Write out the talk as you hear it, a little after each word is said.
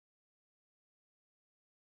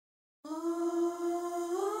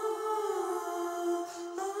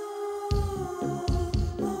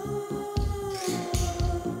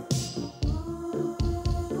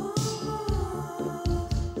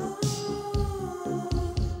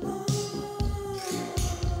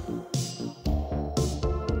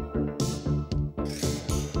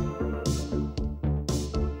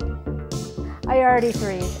I already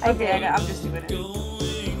threed. I Okay, did. I'm just doing it.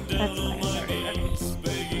 That's fine. Okay.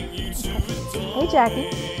 Hey, Jackie.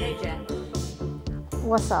 Hey, Jen.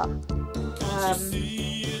 What's up?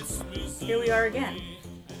 Here we are again.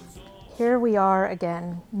 Here we are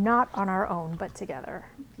again, not on our own, but together.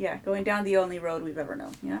 Yeah, going down the only road we've ever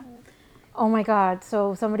known, yeah? Oh my God.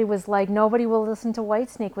 So somebody was like, nobody will listen to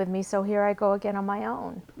Whitesnake with me, so here I go again on my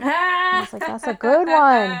own. And I was like, that's a good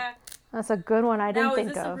one. That's a good one I didn't think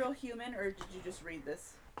of. Now, is this a real human, or did you just read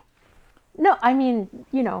this? No, I mean,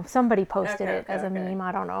 somebody posted it as a meme.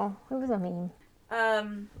 I don't know. It was a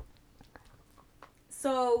meme.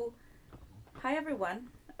 So, hi everyone.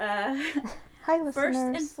 Hi, listeners. First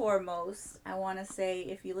and foremost, I want to say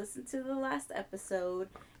if you listened to the last episode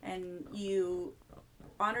and you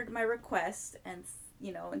honored my request and,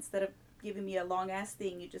 instead of giving me a long-ass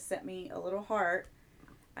thing, you just sent me a little heart,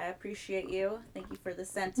 I appreciate you. Thank you for the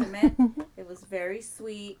sentiment. It was very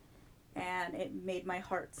sweet and it made my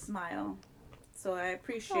heart smile. So I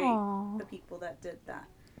appreciate the people that did that.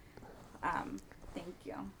 Thank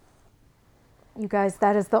you. You guys,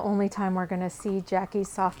 that is the only time we're going to see Jackie's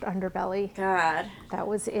soft underbelly. God. That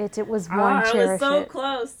was it. It was one cherish. I was so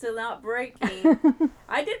close to not breaking.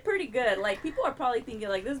 I did pretty good. Like, people are probably thinking,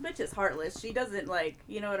 like, this bitch is heartless. She doesn't, like,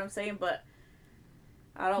 you know what I'm saying? But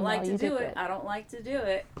I don't like to do it. I don't like to do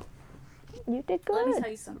it. You did good. Let me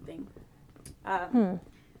tell you something.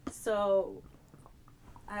 So,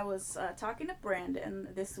 I was talking to Brandon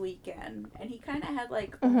this weekend, and he kind of had,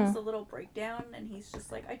 like, almost a little breakdown, and he's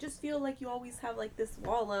just like, I just feel like you always have, like, this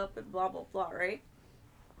wall up and blah, blah, blah, right?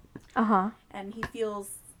 Uh-huh. And he feels,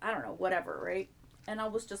 I don't know, whatever, right? And I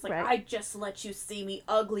was just like, I just let you see me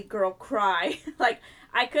ugly girl cry. Like,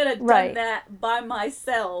 I could have done that by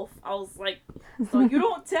myself. I was like, so you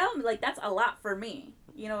don't tell me. Like, that's a lot for me.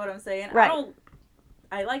 You know what I'm saying? Right.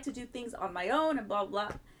 I like to do things on my own and blah,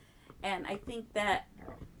 blah. And I think that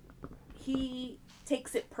he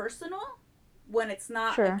takes it personal when it's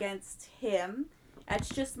not against him. That's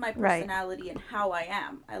just my personality and how I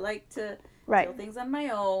am. I like to do things on my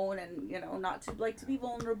own and, not to like to be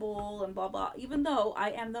vulnerable and blah, blah. Even though I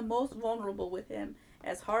am the most vulnerable with him,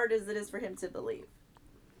 as hard as it is for him to believe.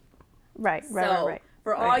 Right.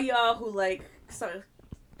 For all y'all who, like, sort of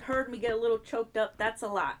heard me get a little choked up, that's a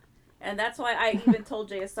lot. And that's why I even told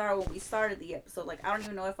JSR when we started the episode, like, I don't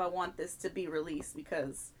even know if I want this to be released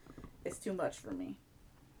because it's too much for me.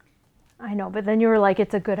 I know, but then you were like,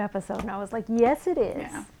 it's a good episode. And I was like, yes, it is.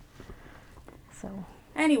 Yeah. So.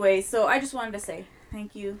 Anyway, so I just wanted to say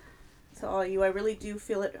thank you to all you. I really do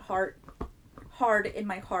feel it hard in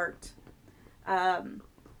my heart. I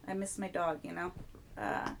miss my dog, I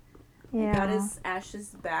got his ashes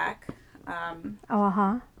back.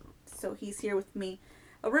 So he's here with me.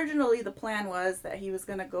 Originally, the plan was that he was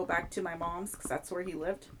going to go back to my mom's because that's where he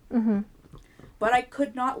lived. Mm-hmm. But I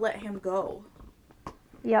could not let him go.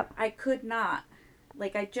 Yep. I could not.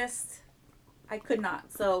 Like, I could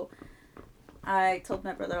not. So I told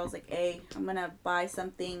my brother, I was like, hey, I'm going to buy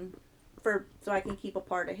something so I can keep a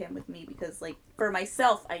part of him with me because, like, for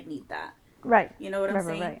myself, I need that. Right. You know what I'm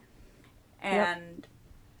saying? Right. And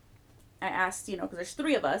I asked, because there's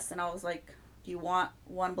 3 of us, and I was like, do you want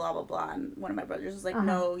one, blah, blah, blah? And one of my brothers was like,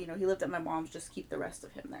 no, he lived at my mom's, just keep the rest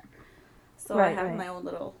of him there. So I have my own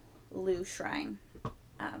little Lou shrine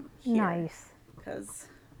here. Nice.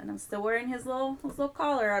 And I'm still wearing his little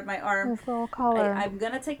collar on my arm. His little collar. I'm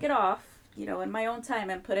going to take it off, in my own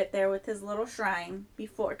time and put it there with his little shrine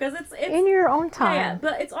before. Because it's in your own time. Yeah,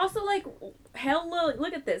 but it's also like,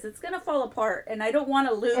 look at this. It's going to fall apart, and I don't want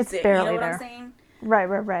to lose it. Barely you know what there. I'm saying?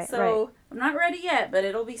 Right. So I'm not ready yet, but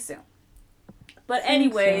it'll be soon. But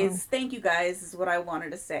anyways, thank you guys is what I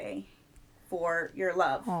wanted to say for your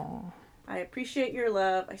love. Aww. I appreciate your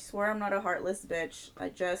love. I swear I'm not a heartless bitch.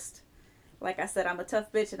 Like I said, I'm a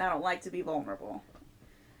tough bitch and I don't like to be vulnerable.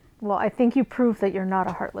 Well, I think you proved that you're not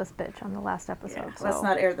a heartless bitch on the last episode. Yeah, so. Let's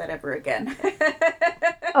not air that ever again.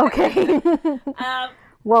 Okay.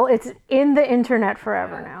 Well, it's in the internet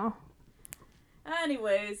forever now.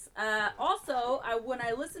 Anyways, also, when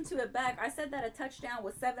I listened to it back, I said that a touchdown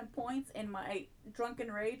was 7 points in my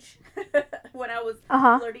drunken rage when I was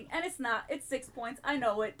flirting. And it's not. It's 6 points. I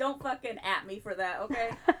know it. Don't fucking at me for that, okay?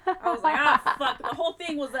 I was like, fuck. The whole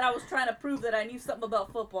thing was that I was trying to prove that I knew something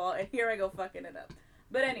about football, and here I go fucking it up.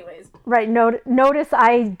 But anyways. Right. Notice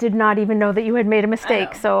I did not even know that you had made a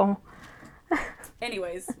mistake, so.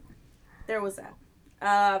 Anyways, there was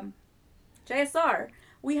that. JSR.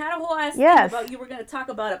 We had a whole ass thing about you were going to talk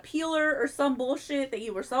about a peeler or some bullshit that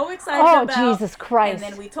you were so excited about. Oh, Jesus Christ.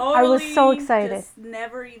 And then we totally I was so excited. Just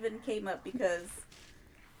never even came up because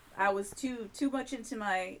I was too much into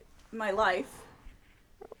my life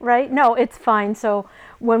Right? No, it's fine. So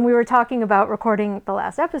when we were talking about recording the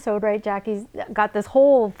last episode, right, Jackie's got this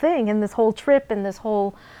whole thing and this whole trip and this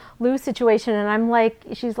whole Lou situation, and I'm like,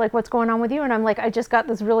 she's like, what's going on with you? And I'm like, I just got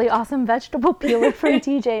this really awesome vegetable peeler from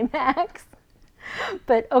TJ Maxx.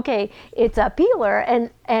 But okay, it's a peeler,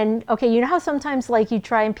 and okay, you know how sometimes like you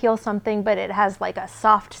try and peel something, but it has like a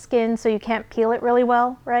soft skin, so you can't peel it really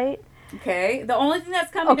well, right? Okay. The only thing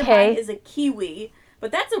that's coming to mind is a kiwi,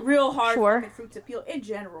 but that's a real hard fucking fruit to peel in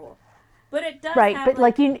general. But it does have but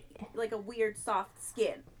like like a weird soft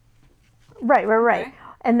skin. Right. Okay.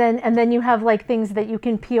 And then you have like things that you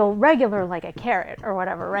can peel regular, like a carrot or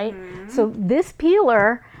whatever, right? Mm-hmm. So this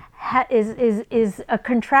peeler is a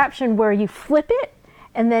contraption where you flip it,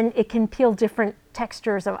 and then it can peel different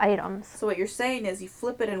textures of items. So what you're saying is you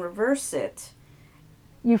flip it and reverse it.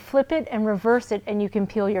 You flip it and reverse it, and you can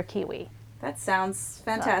peel your kiwi. That sounds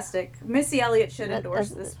fantastic. Missy Elliott should endorse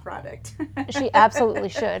this product. She absolutely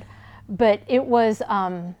should. But it was,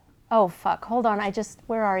 oh fuck, hold on,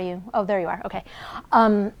 where are you? Oh, there you are, okay.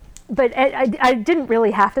 But I didn't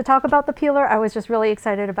really have to talk about the peeler. I was just really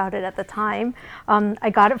excited about it at the time. I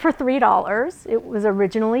got it for $3. It was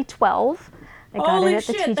originally $12. I got it at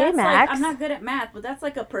the TJ Maxx. Like, I'm not good at math, but that's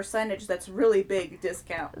like a percentage that's really big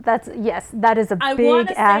discount. That is a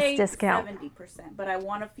big ass discount. 70%, but I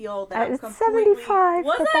want to feel that it's completely 75,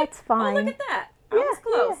 but that's fine. Oh, look at that. I was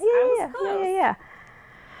close. Yeah.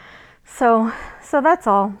 So that's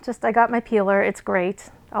all. Just I got my peeler. It's great.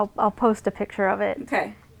 I'll post a picture of it.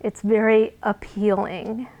 Okay. It's very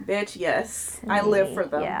appealing. Bitch, yes. I live for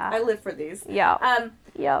them. Yeah. I live for these. Yeah.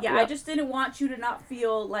 Yep. I just didn't want you to not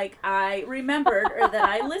feel like I remembered or that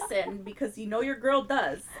I listened, because you know your girl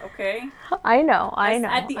does, okay? I know.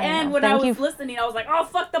 At the end when I was listening, I was like, oh,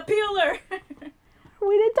 fuck the peeler.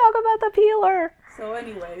 We didn't talk about the peeler. So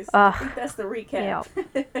anyways, I think that's the recap.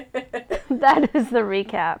 Yep. That is the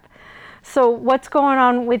recap. So what's going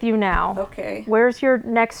on with you now? Okay. Where's your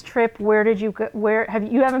next trip? Where did you go?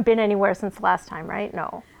 You haven't been anywhere since last time, right?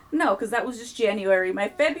 No. No, because that was just January. My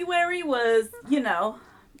February was,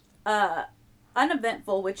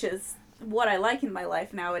 uneventful, which is what I like in my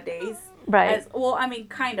life nowadays. Right.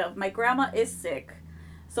 Kind of. My grandma is sick,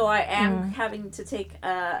 so I am having to take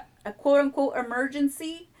a quote-unquote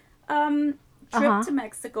emergency trip to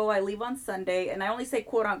Mexico. I leave on Sunday, and I only say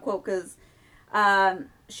quote-unquote because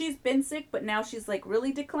she's been sick, but now she's like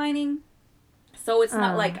really declining. So it's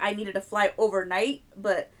not like I needed to fly overnight,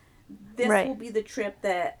 but this will be the trip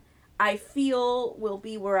that I feel will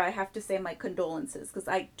be where I have to say my condolences, because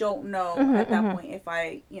I don't know at that point if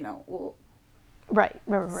I, will. Right.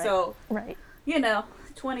 So,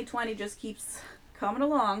 2020 just keeps coming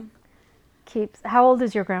along. How old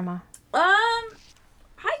is your grandma? I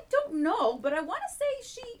don't know, but I want to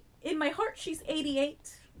say in my heart, she's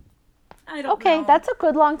 88. I don't know. Okay, that's a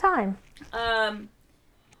good long time.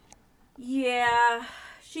 Yeah,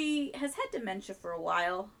 she has had dementia for a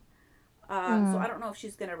while. So I don't know if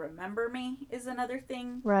she's going to remember me is another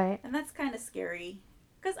thing. Right. And that's kind of scary.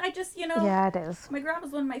 Because I just, Yeah, it is. My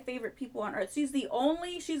grandma's one of my favorite people on earth. She's the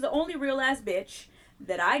only real ass bitch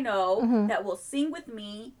that I know that will sing with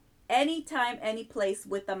me anytime, any place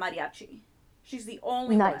with a mariachi. She's the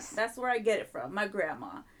only one. That's where I get it from, my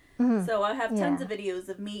grandma. So I have tons of videos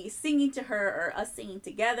of me singing to her or us singing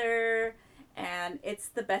together, and it's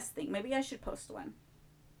the best thing. Maybe I should post one.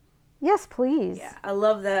 Yes, please. Yeah, I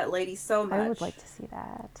love that lady so much. I would like to see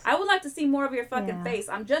that. I would like to see more of your fucking face.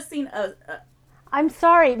 I'm just seeing I'm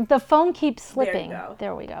sorry, the phone keeps slipping. There you go.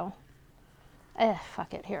 There we go.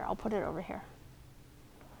 Fuck it. Here, I'll put it over here.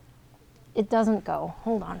 It doesn't go.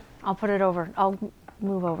 Hold on. I'll put it over. I'll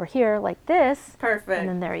move over here like this. Perfect. And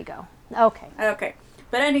then there you go. Okay.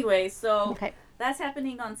 But anyway, so that's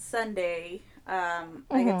happening on Sunday. I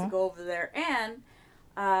get to go over there. And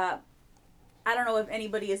I don't know if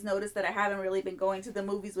anybody has noticed that I haven't really been going to the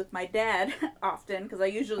movies with my dad often, because I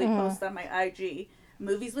usually post on my IG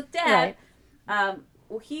movies with dad. Right.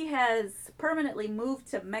 Well, he has permanently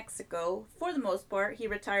moved to Mexico for the most part. He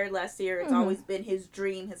retired last year. It's always been his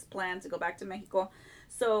dream, his plan to go back to Mexico.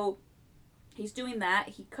 So he's doing that.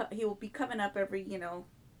 He will be coming up every,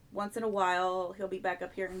 once in a while. He'll be back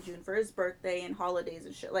up here in June for his birthday and holidays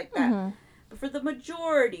and shit like that. But for the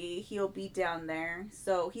majority, he'll be down there.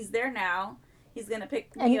 So he's there now. He's going to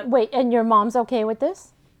pick me up. Wait, and your mom's okay with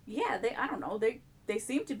this? Yeah, I don't know. They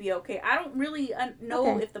seem to be okay. I don't really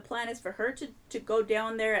know if the plan is for her to go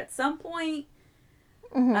down there at some point.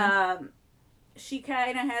 She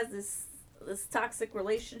kind of has this toxic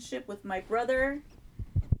relationship with my brother,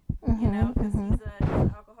 because he's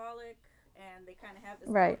an alcoholic, and they kind of have this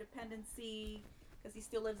codependency, because because he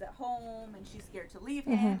still lives at home, and she's scared to leave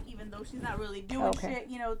him, even though she's not really doing shit,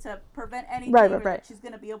 you know, to prevent anything, or that she's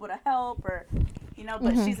gonna be able to help, or, you know,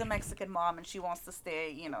 but she's a Mexican mom and she wants to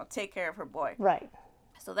stay, you know, take care of her boy. Right.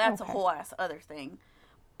 So that's a whole ass other thing.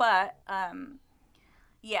 But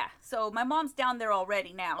yeah, so my mom's down there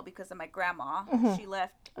already now because of my grandma. She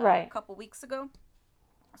left a couple weeks ago,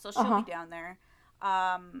 so she'll be down there.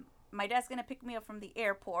 My dad's gonna pick me up from the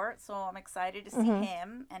airport, so I'm excited to see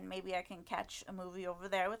him, and maybe I can catch a movie over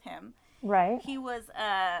there with him. Right. He was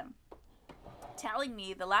telling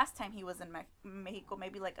me the last time he was in Mexico,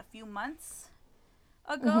 maybe like a few months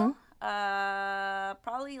ago,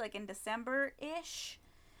 probably like in December-ish,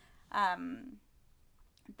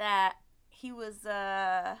 that he was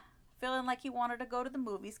feeling like he wanted to go to the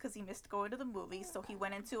movies because he missed going to the movies. So he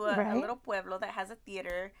went into a little pueblo that has a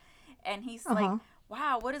theater, and he's like,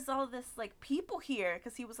 wow, what is all this, like, people here?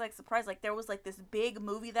 Because he was, like, surprised. Like, there was, like, this big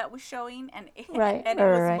movie that was showing, and it was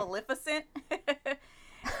Maleficent.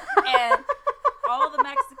 And all the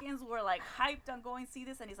Mexicans were, like, hyped on going to see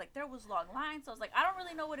this, and he's like, there was long lines. So I was like, I don't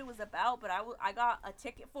really know what it was about, but I got a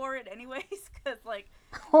ticket for it anyways, because, like,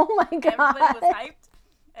 oh my God, everybody was hyped.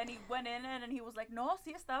 And he went in and he was like, no,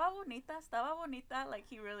 sí, estaba bonita. Like,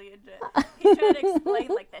 he really enjoyed it. He tried to explain,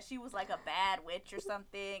 like, that she was, like, a bad witch or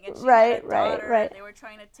something. And she had a daughter, and they were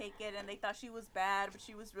trying to take it, and they thought she was bad, but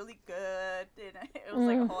she was really good. And it was,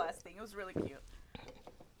 like, a whole ass thing. It was really cute.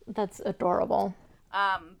 That's adorable.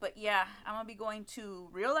 But, yeah, I'm going to be going to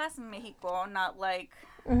real ass Mexico, not, like,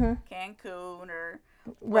 Cancun or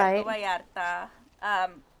Puerto Vallarta.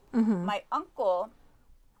 My uncle,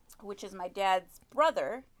 which is my dad's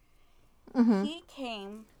brother, he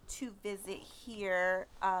came to visit here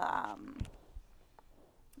not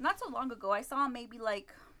so long ago. I saw him maybe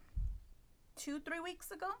like 2-3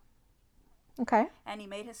 weeks ago. Okay. And he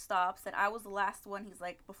made his stops, and I was the last one. He's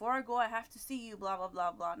like, before I go, I have to see you, blah, blah,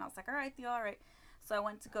 blah, blah. And I was like, all right, Theo, all right. So I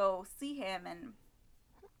went to go see him, and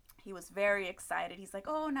he was very excited. He's like,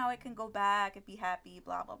 oh, now I can go back and be happy,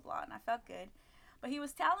 blah, blah, blah. And I felt good. But he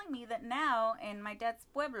was telling me that now in my dad's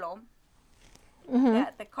pueblo,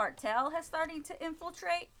 that the cartel has started to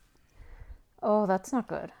infiltrate. Oh, that's not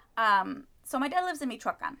good. So my dad lives in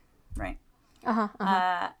Michoacan, right?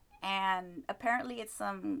 And apparently it's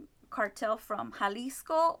some cartel from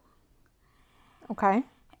Jalisco. Okay.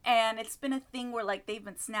 And it's been a thing where, like, they've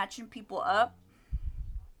been snatching people up.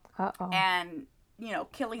 And, you know,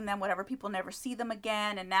 killing them, whatever. People never see them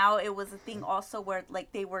again. And now it was a thing also where,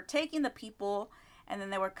 like, they were taking the people, and then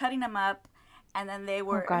they were cutting them up, and then they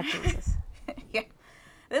were... Oh, God, Jesus. Yeah.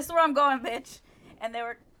 This is where I'm going, bitch. And they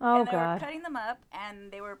were were cutting them up,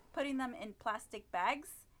 and they were putting them in plastic bags,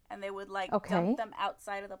 and they would, like, dump them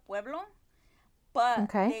outside of the pueblo. But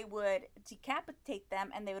they would decapitate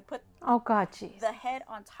them, and they would put the head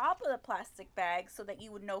on top of the plastic bag so that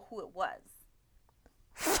you would know who it was.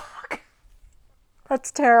 Fuck.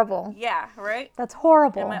 That's terrible. Yeah, right? That's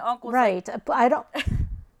horrible. And my uncle's like... I don't...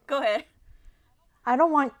 Go ahead. I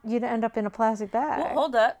don't want you to end up in a plastic bag. Well,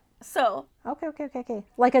 hold up. So... Okay.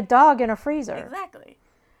 Like a dog in a freezer. Exactly.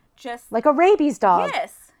 Just... Like a rabies dog.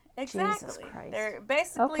 Yes, exactly. Jesus Christ. They're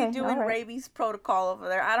basically doing rabies protocol over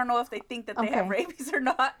there. I don't know if they think that they have rabies or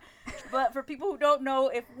not. But for people who don't know,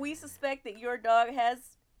 if we suspect that your dog has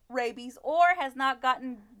rabies or has not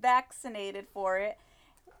gotten vaccinated for it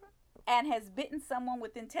and has bitten someone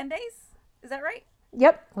within 10 days, is that right?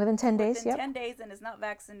 Yep, within 10 days. Within 10 days and is not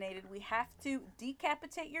vaccinated, we have to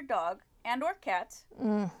decapitate your dog and or cat.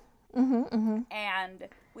 And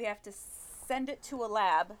we have to send it to a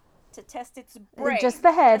lab to test its brain. Just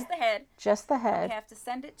the head. Just the head. We have to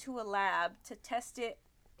send it to a lab to test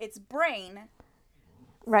its brain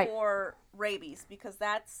for rabies, because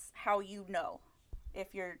that's how you know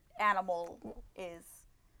if your animal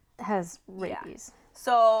has rabies.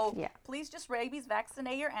 So please just rabies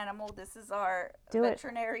vaccinate your animal. This is our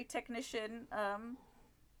veterinary technician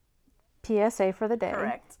PSA for the day.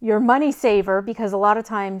 Correct. Your money saver, because a lot of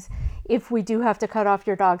times if we do have to cut off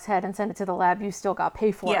your dog's head and send it to the lab, you still got to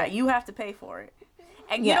pay for it. Yeah, you have to pay for it.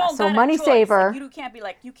 And you don't so got money a choice. saver. Like, you can't be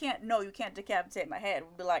like, you can't decapitate my head.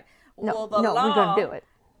 We'll be like, well, the law we're gonna do it.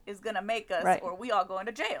 Is going to make us, or we all go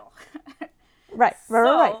into jail. Right.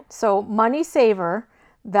 So money saver,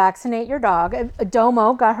 vaccinate your dog.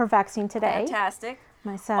 Domo got her vaccine today. Fantastic.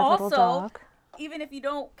 My sad little dog. Even if you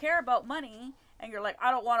don't care about money and you're like, I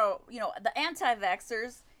don't want to, the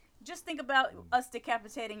anti-vaxxers, just think about us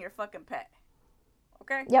decapitating your fucking pet.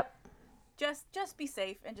 Okay? Yep. Just be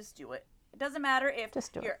safe and just do it. It doesn't matter if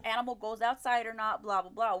your animal goes outside or not, blah,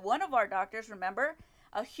 blah, blah. One of our doctors, remember,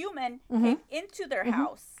 a human came into their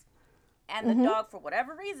house And the dog, for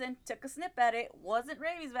whatever reason, took a snip at it, wasn't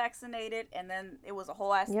rabies vaccinated, and then it was a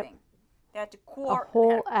whole ass thing. They had to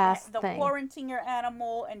quarantine your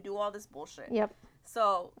animal and do all this bullshit. Yep.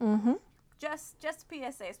 So, just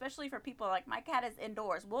PSA, especially for people like my cat is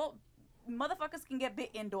indoors. Well, motherfuckers can get bit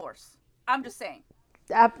indoors. I'm just saying.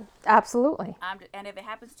 Absolutely. And if it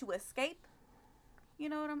happens to escape, you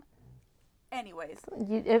know what I'm... Anyways,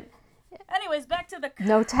 back to the...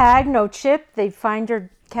 No tag, no chip. They find your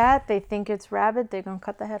cat. They think it's rabid. They're going to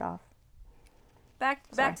cut the head off. Back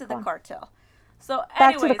to the cartel. So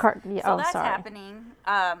back to anyways, the so that's happening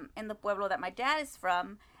in the pueblo that my dad is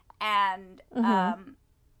from. And,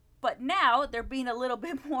 but now they're being a little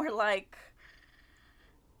bit more like...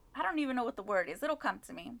 I don't even know what the word is. It'll come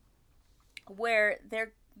to me. Where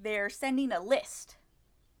they're sending a list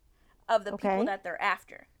of the people that they're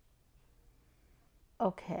after.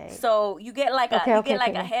 Okay. So you get like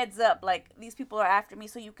a heads up, like these people are after me,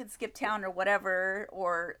 so you can skip town or whatever,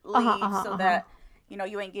 or leave so that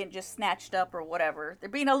you ain't getting just snatched up or whatever. They're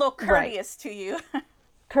being a little courteous to you.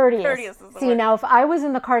 Courteous is the word. Now if I was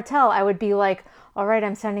in the cartel, I would be like, all right,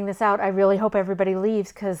 I'm sending this out. I really hope everybody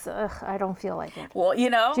leaves because I don't feel like it. Well, do you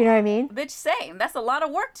know what I mean? Bitch, same. That's a lot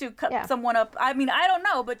of work to cut someone up. I mean, I don't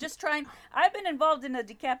know, but just trying. I've been involved in a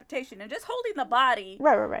decapitation and just holding the body.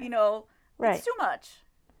 Right. It's too much.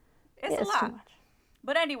 It's a lot. Too much.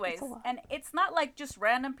 But anyways, and it's not like just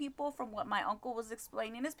random people from what my uncle was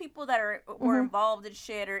explaining. It's people that were involved in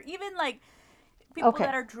shit, or even like people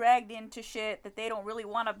that are dragged into shit that they don't really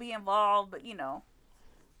want to be involved, but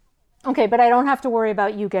Okay, but I don't have to worry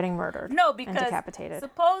about you getting murdered. No, because and decapitated.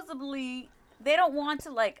 Supposedly they don't want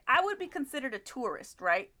to, like, I would be considered a tourist,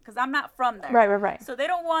 right? Because I'm not from there. Right. So they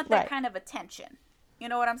don't want that kind of attention. You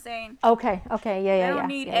know what I'm saying? Okay, yeah. They don't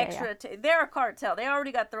need extra. They're a cartel. They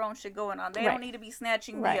already got their own shit going on. They don't need to be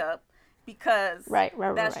snatching me up because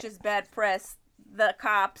that's just bad press. The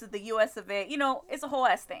cops, the US of A. It's a whole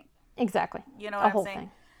ass thing. Exactly. You know what I'm saying?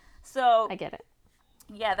 Thing. So I get it.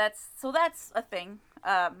 Yeah, that's a thing.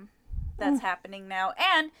 That's happening now.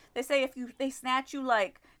 And they say if they snatch you,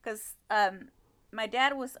 like, because my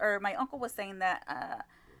uncle was saying that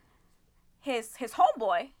his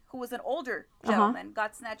homeboy, who was an older gentleman,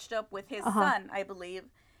 got snatched up with his son, I believe.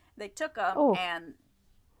 They took him and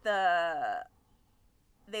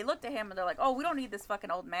they looked at him and they're like, oh, we don't need this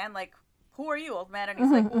fucking old man. Like, who are you, old man? And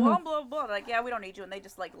he's like, well, I'm blah, blah. They're like, yeah, we don't need you. And they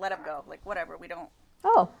just, like, let him go. Like, whatever, we don't.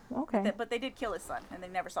 Oh, okay. But they did kill his son, and they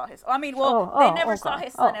never saw his. They never saw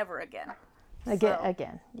his son ever again.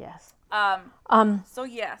 Again, yes. So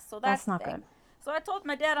that's not good. So I told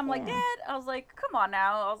my dad, I'm like, Dad, I was like, come on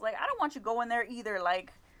now. I was like, I don't want you going there either.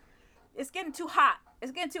 Like, it's getting too hot.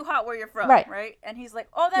 It's getting too hot where you're from, right? And he's like,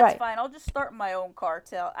 oh, that's fine. I'll just start my own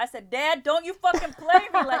cartel. I said, Dad, don't you fucking play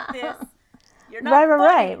me like this. You're not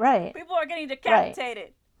funny. Right. People are getting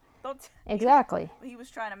decapitated. Don't. Exactly. He was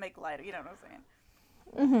trying to make lighter. You know what I'm saying?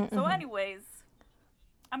 So anyways,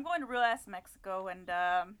 I'm going to real ass Mexico, and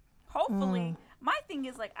hopefully, my thing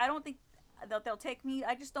is, like, I don't think they'll take me.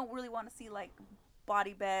 I just don't really want to see, like,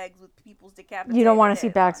 body bags with people's decapitated. You don't want to see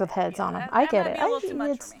bags with heads on them. I get it. That might be a little too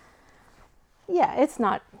much for me. Yeah, it's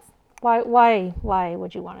not. Why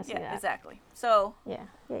would you want to see that? Yeah, exactly. So yeah.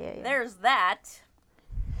 There's that.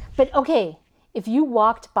 But okay, if you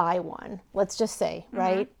walked by one, let's just say,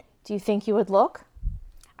 right? Do you think you would look?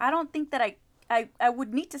 I don't think that I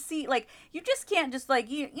would need to see, like, you just can't just, like,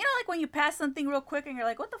 you know, like when you pass something real quick and you're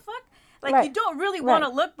like, what the fuck? Like, you don't really want to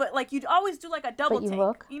look, but, like, you'd always do, like, a double take.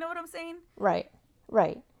 Look. You know what I'm saying? Right.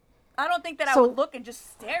 I don't think that I would look and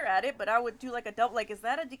just stare at it, but I would do, like, a double, like, is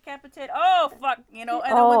that a decapitated? Oh, fuck, you know?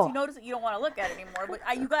 And then once you notice it, you don't want to look at it anymore, but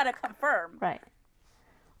you got to confirm.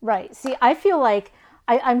 Right. See, I feel like,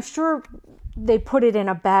 I'm sure they put it in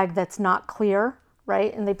a bag that's not clear,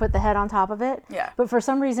 right? And they put the head on top of it. Yeah. But for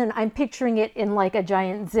some reason, I'm picturing it in like a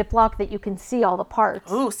giant Ziploc that you can see all the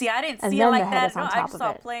parts. Ooh, see, I didn't see it like that. No, I just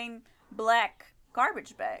saw a plain black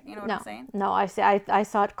garbage bag. You know what I'm saying? No, I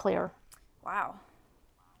saw it clear. Wow.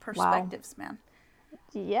 Perspectives, man.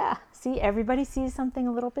 Yeah. See, everybody sees something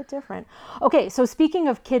a little bit different. Okay, so speaking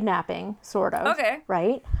of kidnapping, sort of. Okay.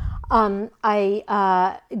 Right?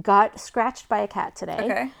 I got scratched by a cat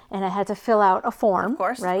today, and I had to fill out a form, of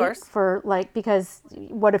course, for, like, because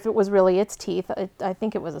what if it was really its teeth? I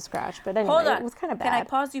think it was a scratch, but anyway, hold on. It was kind of bad. Can I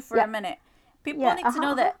pause you for a minute? People need to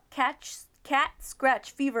know that cat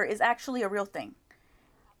scratch fever is actually a real thing.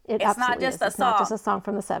 It's not just a song. It's not just a song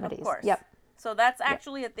from the 70s. Of course. Yep. So that's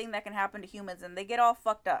actually a thing that can happen to humans, and they get all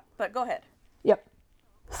fucked up. But go ahead. Yep.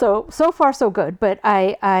 So far so good, but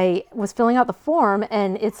I was filling out the form,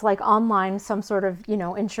 and it's like online, some sort of,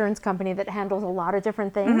 insurance company that handles a lot of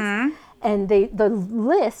different things. And the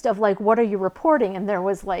list of like, what are you reporting? And there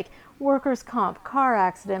was like workers' comp, car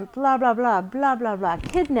accident, blah, blah, blah, blah, blah, blah,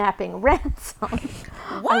 kidnapping, ransom.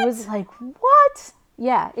 What? I was like, what?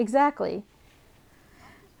 Yeah, exactly.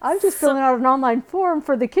 I'm just filling out an online form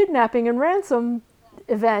for the kidnapping and ransom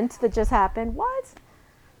event that just happened. What?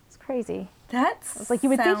 It's crazy. That's like, you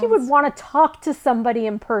would think you would want to talk to somebody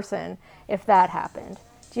in person if that happened.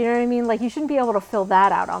 Do you know what I mean? Like, you shouldn't be able to fill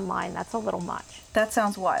that out online. That's a little much. That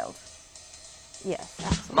sounds wild. Yes,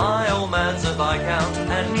 absolutely. My old man's a Viscount,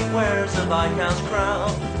 and he wears a Viscount's crown.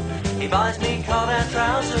 He buys me coat and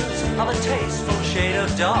trousers of a tasteful shade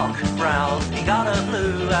of dark brown. He got a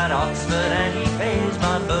blue at Oxford, and he pays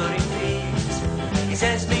my boating fees. He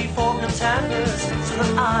sends me fork and tenders so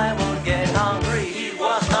that I won't get hungry. He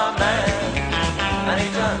was my man, and he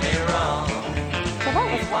done me wrong. So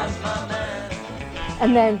that He was my man.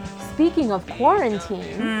 And then, speaking of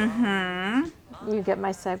quarantine, you get my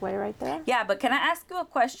segue right there? Yeah, but can I ask you a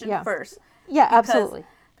question first? Yeah, Because absolutely.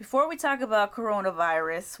 before we talk about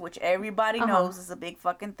coronavirus, which everybody knows is a big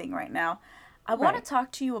fucking thing right now, I want to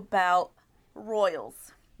talk to you about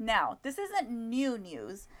royals. Now, this isn't new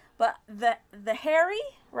news, but the Harry,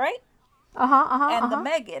 right? And the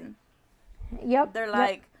Meghan, Yep. they're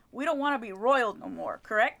like, we don't want to be royal no more,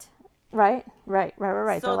 correct? Right. They're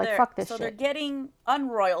like, fuck this so shit. they're getting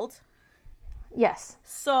unroyaled. Yes.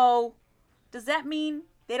 So does that mean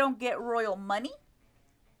they don't get royal money?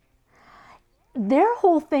 Their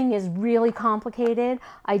whole thing is really complicated.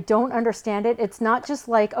 I don't understand it. It's not just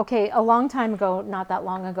like, okay, a long time ago, not that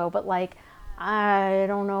long ago, but like, I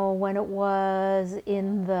don't know when it was,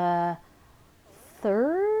 in the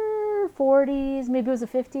 40s, maybe it was the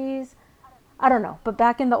 50s. I don't know. But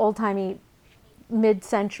back in the old-timey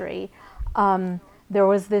mid-century, there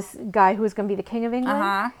was this guy who was going to be the king of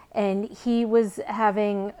England, and he was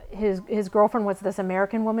having, his girlfriend was this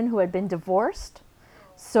American woman who had been divorced.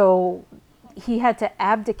 So he had to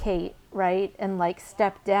abdicate, right, and like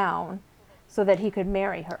step down so that he could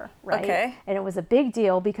marry her, right? Okay. And it was a big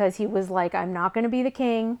deal because he was like, I'm not going to be the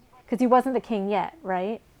king, because he wasn't the king yet,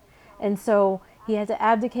 right? And so he had to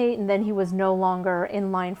abdicate, and then he was no longer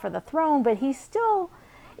in line for the throne, but he still,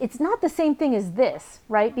 it's not the same thing as this,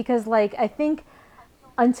 right? Because like, I think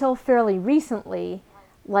until fairly recently,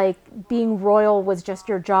 like being royal was just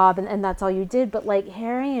your job, and that's all you did. But like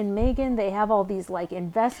Harry and Meghan, they have all these like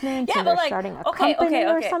investments, and they're like, starting a company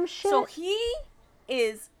or some shit. So he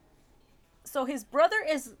is, so his brother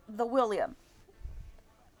is the William.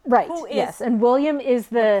 Right. Who is yes. And William is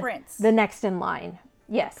the prince. the next in line.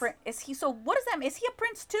 Yes. Is he, so what does that mean? Is he a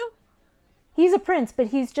prince too? He's a prince, but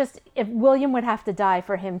he's just, if William would have to die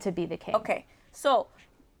for him to be the king. Okay. So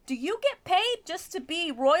do you get paid just to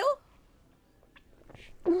be royal?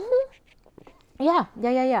 Yeah.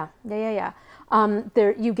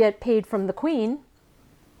 There, you get paid from the Queen.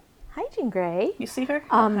 Hi, Jean Grey. You see her?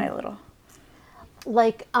 Hi, little.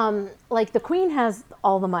 Like the Queen has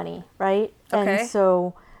all the money, right? Okay. And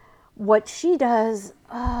so what she does,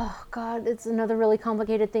 oh God, it's another really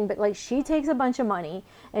complicated thing, but like she takes a bunch of money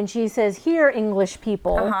and she says, here, English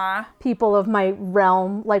people, people of my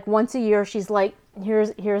realm, like once a year, she's like,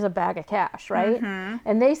 here's a bag of cash, right?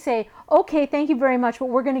 And they say, okay, thank you very much, but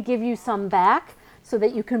we're going to give you some back so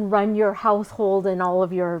that you can run your household and all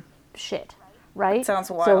of your shit, right? That sounds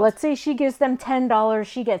wild. So let's say she gives them $10,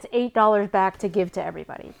 she gets $8 back to give to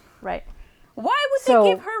everybody, right? Why would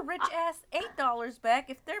they give her rich ass $8 back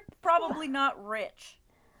if they're probably not rich?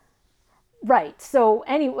 Right. So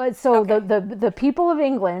anyway, so the people of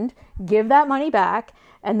England give that money back,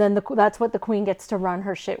 and then that's what the Queen gets to run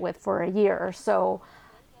her shit with for a year. So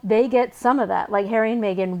they get some of that. Like Harry and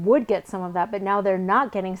Meghan would get some of that, but now they're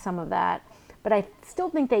not getting some of that. But I still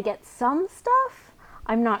think they get some stuff.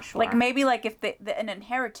 I'm not sure. Like maybe like if an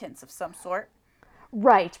inheritance of some sort.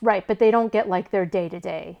 Right. But they don't get like their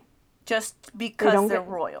day-to-day. Just because they're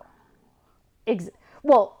royal.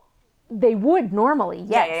 Well, they would normally,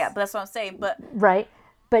 yes. Yeah. But that's what I'm saying. But right.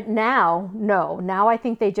 But now, no. Now I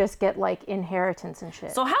think they just get like inheritance and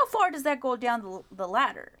shit. So how far does that go down the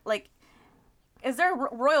ladder? Like, is there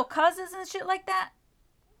royal cousins and shit like that?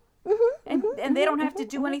 And they don't have to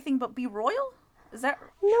do anything but be royal? Is that?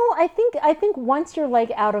 No, I think once you're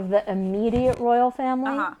like out of the immediate royal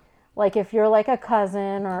family, like if you're like a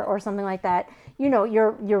cousin or something like that, you know,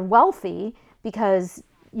 you're wealthy because,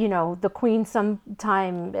 you know, the Queen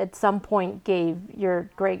sometime at some point gave your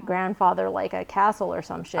great grandfather like a castle or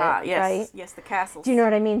some shit, Yes, right? yes, the castles. Do you know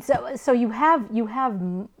what I mean? So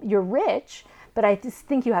you're rich, But I just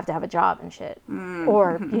think you have to have a job and shit,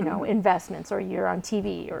 or investments, or you're on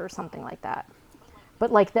TV or something like that.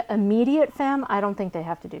 But like the immediate fam, I don't think they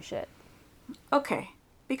have to do shit. Okay.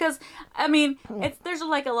 Because, I mean, there's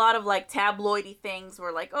like a lot of like tabloidy things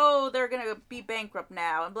where like, oh, they're going to be bankrupt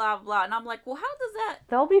now and blah, blah, blah. And I'm like, well, how does that...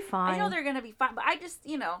 They'll be fine. I know they're going to be fine, but I just,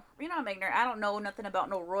 I'm ignorant. I don't know nothing about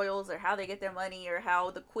no royals or how they get their money or how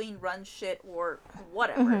the queen runs shit or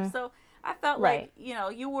whatever. So I felt like,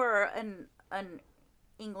 you were an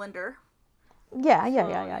Englander.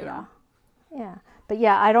 Yeah. But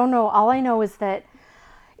yeah, I don't know. All I know is that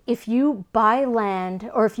if you buy land,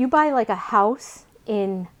 or if you buy like a house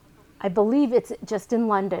in, I believe it's just in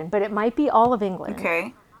London, but it might be all of England.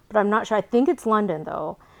 Okay. But I'm not sure. I think it's London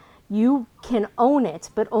though. You can own it,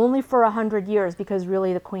 but only for 100 years, because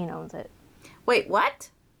really the queen owns it. Wait,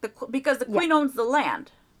 what? Because the queen owns the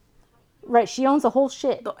land. Right, she owns the whole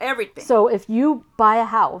shit. Everything. So if you buy a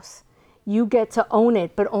house, you get to own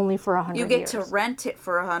it, but only for 100 years. You get to rent it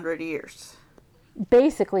for 100 years.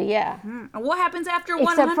 Basically, yeah. And what happens after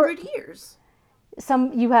 100 years?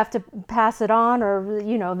 You have to pass it on, or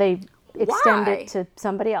they extend it to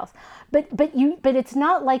somebody else. But it's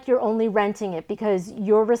not like you're only renting it, because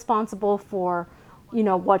you're responsible for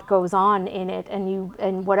what goes on in it,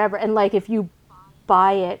 and whatever. And like if you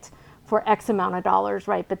buy it for X amount of dollars,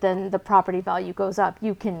 right? But then the property value goes up.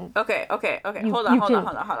 You can. Okay. Hold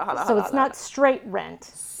on. So it's not straight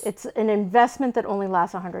rent. It's an investment that only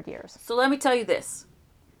lasts 100 years. So let me tell you this,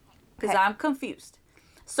 because I'm confused.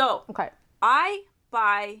 So I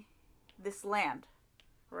buy this land,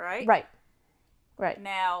 right? Right.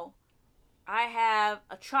 Now, I have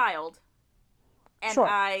a child, and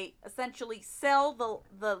I essentially sell the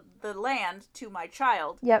land to my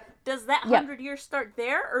child. Yep. Does that 100 years start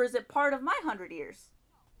there, or is it part of my 100 years?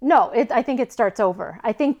 No, I think it starts over.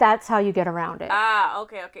 I think that's how you get around it.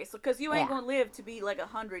 Okay. So, because you ain't going to live to be like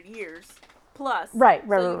 100 years plus. Right.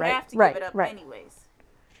 So you have to give it up anyways.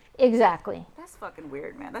 Exactly. That's fucking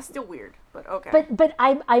weird, man. That's still weird, but okay. But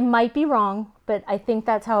I might be wrong, but I think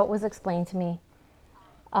that's how it was explained to me.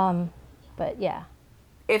 But yeah.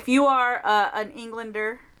 If you are an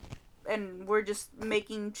Englander and we're just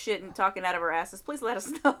making shit and talking out of our asses, please let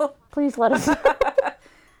us know. Please let us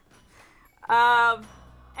know.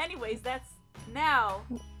 Anyways, that's now.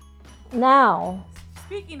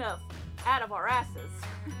 Speaking of out of our asses.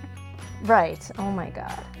 Right. Oh my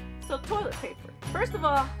God. So toilet paper. First of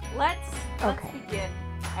all, let's begin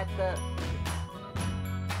at the...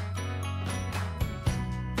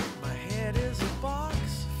 My head is a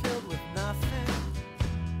box filled with nothing,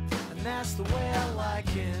 and that's the way I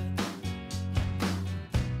like it.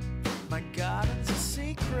 My garden's a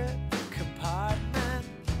secret compartment,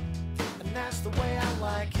 and that's the way I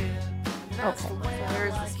like it. So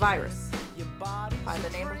there's this virus by the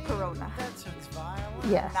name of Corona.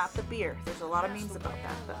 Yes. Not the beer. There's a lot of memes about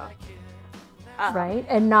that, though. Right,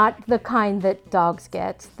 and not the kind that dogs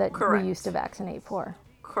get that Correct. we used to vaccinate for.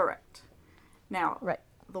 Correct. Now,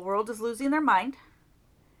 the world is losing their mind.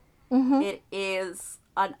 It is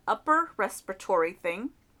an upper respiratory thing.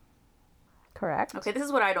 Correct. Okay, this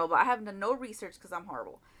is what I know, but I haven't done no research because I'm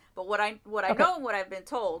horrible. But what I know and what I've been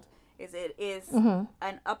told is it is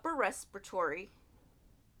an upper respiratory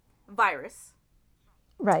virus.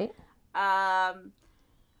 Right.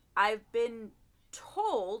 I've been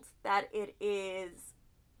told that it is,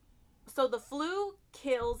 so the flu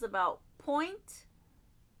kills about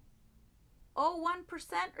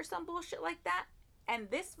 0.01% or some bullshit like that,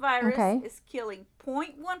 and this virus is killing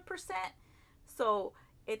 0.1%, so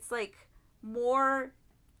it's like more,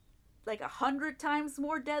 like 100 times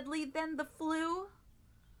more deadly than the flu.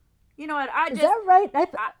 Is that right?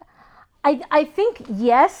 I think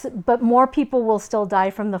yes, but more people will still die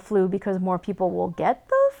from the flu because more people will get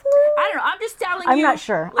the flu. I don't know. I'm just telling you. I'm not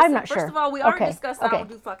sure. Listen, first of all, we already discussed I don't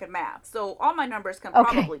do fucking math, so all my numbers can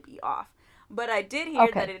probably be off. But I did hear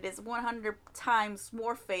that it is 100 times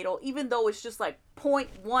more fatal, even though it's just like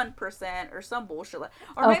 0.1% or some bullshit.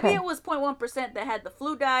 Or maybe it was 0.1% that had the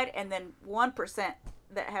flu died, and then 1%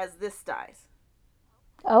 that has this dies.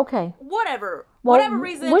 Okay. Whatever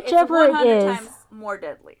reason, whichever it's 100 it is, times more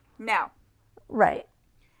deadly. Now. Right.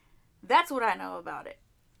 That's what I know about it.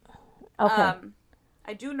 Okay.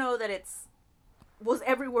 I do know that was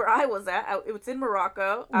everywhere I was at. It was in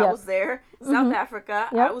Morocco. I was there. South Africa.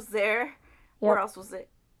 I was there. Where else was it?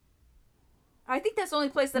 I think that's the only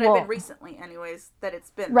place that I've been recently, anyways, that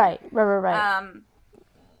it's been. Right.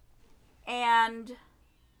 And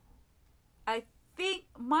I think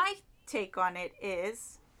my take on it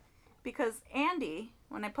is, because Andy,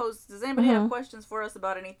 when I posed, does anybody have questions for us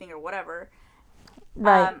about anything or whatever?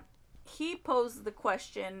 Right. he posed the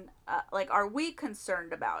question, like, are we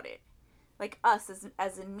concerned about it? Like, us,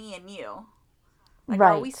 as in me and you. Like,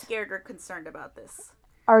 right. Are we scared or concerned about this?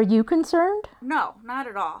 Are you concerned? No, not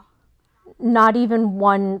at all. Not even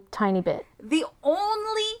one tiny bit. The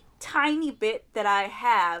only tiny bit that I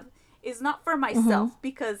have is not for myself,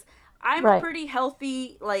 because I'm a pretty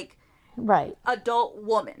healthy, like, adult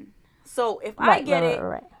woman. So if I get it,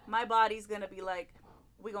 my body's going to be like,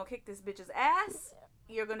 we're going to kick this bitch's ass.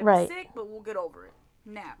 You're going to be sick, but we'll get over it.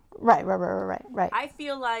 Now. Right. I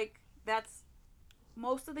feel like that's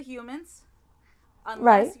most of the humans.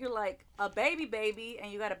 Unless you're like a baby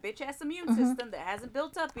and you got a bitch ass immune system that hasn't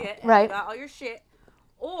built up yet and you got all your shit.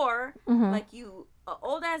 Or like you a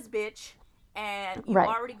old ass bitch and you're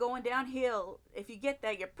already going downhill. If you get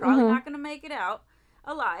that, you're probably not going to make it out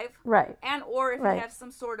alive. Right. And or if you have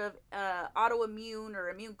some sort of autoimmune or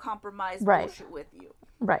immune compromised bullshit with you.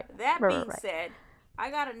 Right. That being said,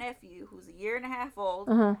 I got a nephew who's a year and a half old.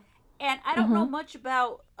 And I don't know much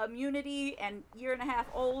about immunity and year and a half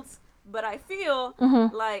olds, but I feel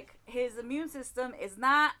like his immune system is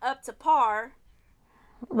not up to par.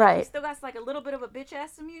 Right. He still got like a little bit of a bitch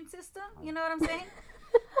ass immune system. You know what I'm saying?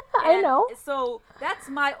 I know. So that's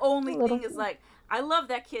my only thing is like, I love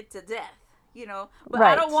that kid to death, you know, but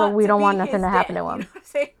I don't want so we don't want nothing to happen to him. You know what I'm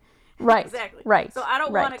saying? Right. Exactly. Right. So I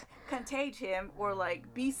don't want to contage him or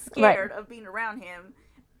like be scared of being around him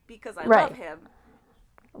because I love him.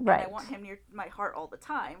 Right. And I want him near my heart all the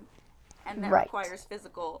time. And that requires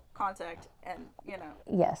physical contact and, you know,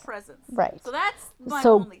 presence. Right. So that's my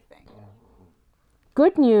only thing.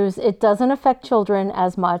 Good news, it doesn't affect children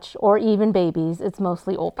as much or even babies. It's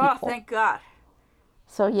mostly old people. Oh, thank God.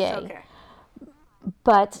 So, yay. Okay.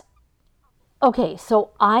 But, okay,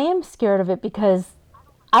 so I am scared of it because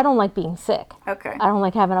I don't like being sick. Okay. I don't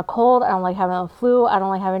like having a cold. I don't like having a flu. I don't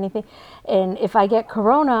like having anything. And if I get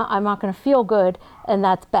corona, I'm not going to feel good, and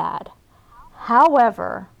that's bad.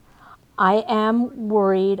 However, I am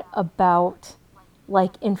worried about,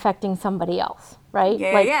 like, infecting somebody else, right?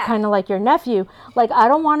 Yeah, kind of like your nephew. Like, I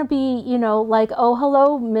don't want to be, you know, like, oh,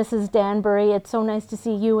 hello, Mrs. Danbury. It's so nice to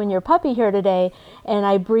see you and your puppy here today. And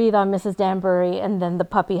I breathe on Mrs. Danbury, and then the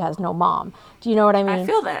puppy has no mom. Do you know what I mean? I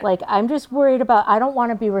feel that. Like, I'm just worried about, I don't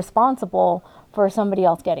want to be responsible for somebody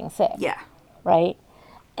else getting sick. Yeah. Right?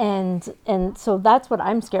 And so that's what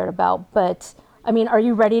I'm scared about. But, I mean, are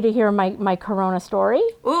you ready to hear my corona story?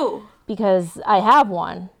 Ooh. Because I have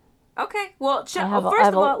one. Okay. Well, first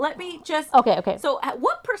of all, let me just... Okay. So,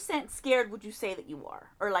 what % scared would you say that you are?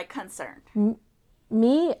 Or, like, concerned?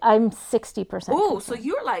 Me, I'm 60%. Ooh, so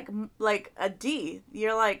you're like a D.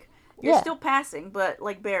 You're like... You're still passing, but,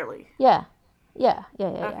 like, barely. Yeah. Okay.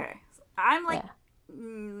 Yeah. So I'm, like,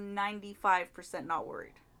 95% not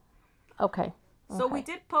worried. Okay. So, we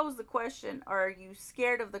did pose the question, are you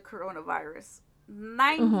scared of the coronavirus?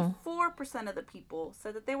 94% of the people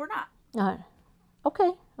said that they were not.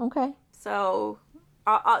 Okay. So,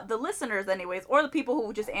 the listeners, anyways, or the people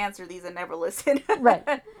who just answer these and never listen,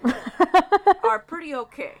 are pretty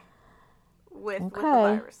okay with the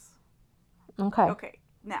virus. Okay.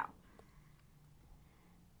 Now,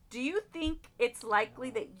 do you think it's likely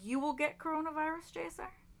that you will get coronavirus, JSR?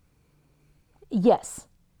 Yes.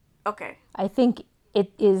 Okay. I think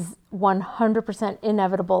it is 100%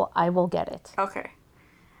 inevitable I will get it. Okay.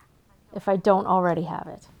 If I don't already have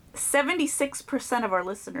it. 76% of our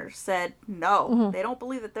listeners said no. They don't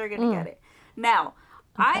believe that they're going to get it. Now,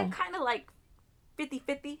 I'm kind of like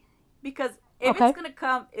 50-50 because if it's going to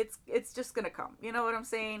come, it's just going to come. You know what I'm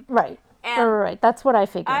saying? Right. And right. That's what I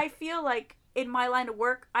figured. I feel like in my line of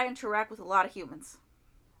work, I interact with a lot of humans.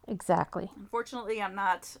 Exactly. Unfortunately, I'm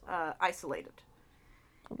not isolated.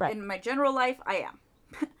 Right. In my general life, I am.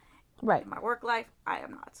 Right. In my work life, I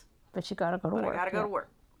am not. But you got to go to work. I got to go to work.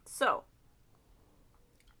 So,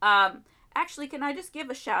 actually, can I just give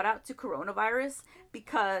a shout out to coronavirus?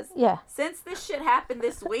 Because since this shit happened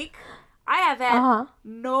this week, I have had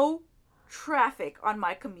no traffic on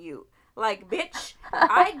my commute. Like, bitch,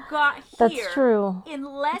 I got here in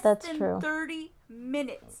less than 30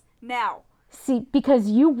 minutes. Now, see, because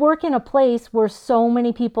you work in a place where so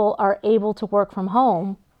many people are able to work from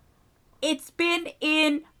home. It's been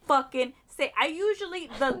in fucking... I usually,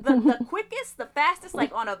 the quickest, the fastest,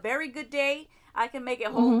 like on a very good day, I can make it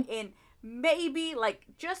home in maybe like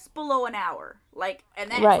just below an hour. Like, and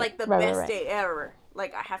that's like the best day ever.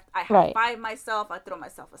 Like I high five myself, I throw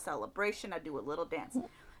myself a celebration, I do a little dance.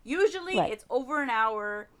 Usually it's over an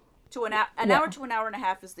hour to an hour to an hour and a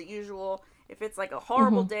half is the usual. If it's like a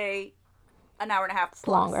horrible day, an hour and a half plus.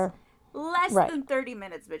 Longer. Less Right. than 30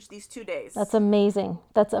 minutes, bitch, these 2 days. That's amazing.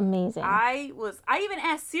 That's amazing. I even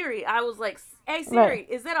asked Siri. I was like, hey, Siri, Right.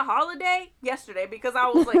 is it a holiday? Yesterday, because I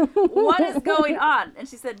was like, what is going on? And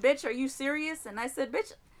she said, bitch, are you serious? And I said,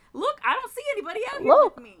 bitch, look, I don't see anybody out here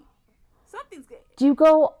Look. with me. Something's good. Do you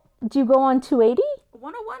go on 280?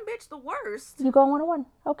 101, bitch, the worst. You go on 101.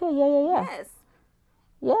 Okay, yeah. Yes.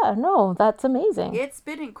 Yeah, no, that's amazing. It's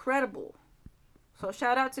been incredible. So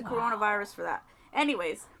shout out to coronavirus for that.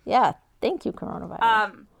 Anyways. Yeah, thank you,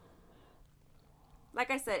 coronavirus.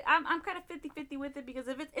 Like I said, I'm kind of 50-50 with it, because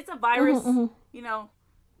if it's a virus, you know,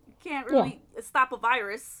 you can't really stop a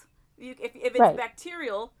virus. If it's Right.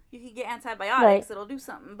 bacterial, you can get antibiotics. It'll do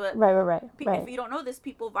something. But Right. if you don't know this,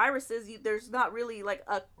 viruses, there's not really like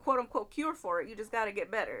a quote unquote cure for it. You just got to get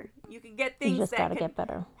better. You can get things that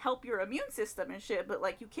can help your immune system and shit, but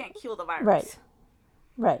like you can't kill the virus.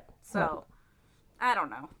 Right. So, I don't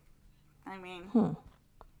know. I mean,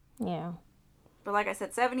 Yeah. But like I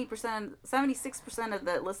said, 76% of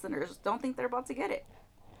the listeners don't think they're about to get it.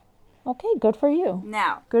 Okay, good for you.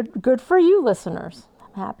 Now, good for you, listeners.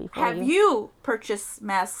 I'm happy for you. Have you purchased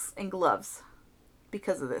masks and gloves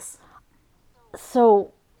because of this?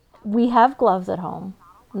 So, we have gloves at home.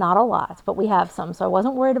 Not a lot, but we have some. So I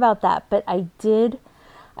wasn't worried about that. But I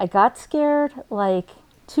got scared like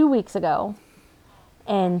 2 weeks ago,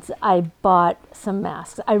 and I bought some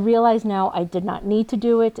masks. I realize now I did not need to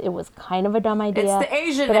do it. It was kind of a dumb idea. It's the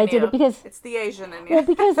Asian but in I did you. it because It's the Asian in you. well,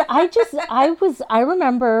 because I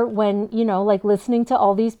remember when, you know, like listening to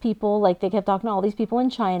all these people, like they kept talking to all these people in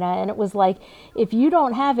China, and it was like, if you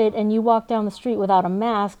don't have it and you walk down the street without a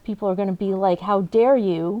mask, people are going to be like, how dare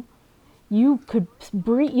you? You could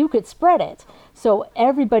spread it. So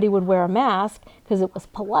everybody would wear a mask because it was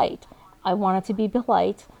polite. I wanted to be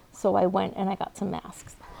polite, so I went and I got some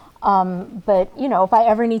masks. But, you know, if I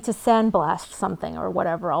ever need to sandblast something or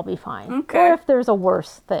whatever, I'll be fine. Okay. Or if there's a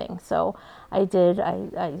worse thing. So I did.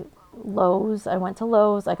 I went to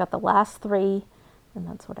Lowe's. I got the last 3, and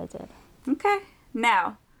that's what I did. Okay.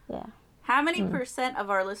 Now, Yeah. how many percent of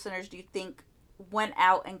our listeners do you think went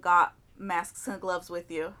out and got masks and gloves with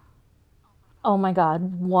you? Oh my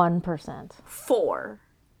God, 1%. 4.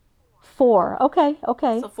 4. Okay.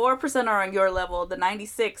 So 4% are on your level. The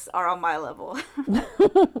 96 are on my level.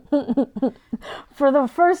 For the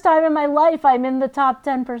first time in my life, I'm in the top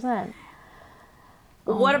 10%.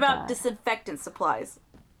 What about disinfectant supplies?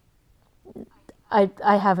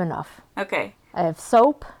 I have enough. Okay. I have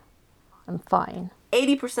soap. I'm fine.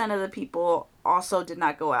 80% of the people also did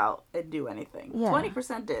not go out and do anything. Yeah.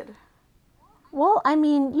 20% did. Well, I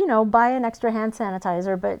mean, you know, buy an extra hand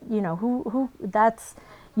sanitizer, but you know,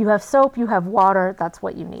 you have soap, you have water, that's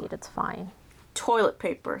what you need. It's fine. Toilet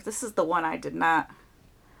paper. This is the one I did not.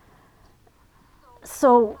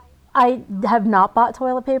 So I have not bought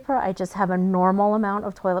toilet paper. I just have a normal amount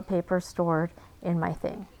of toilet paper stored in my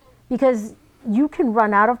thing. Because you can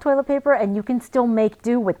run out of toilet paper and you can still make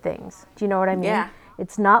do with things. Do you know what I mean? Yeah.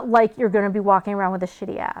 It's not like you're going to be walking around with a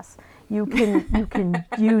shitty ass. You can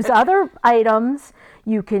use other items.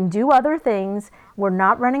 You can do other things. We're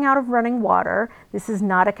not running out of running water. This is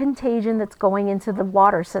not a contagion that's going into the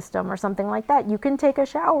water system or something like that. You can take a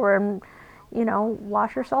shower and, you know,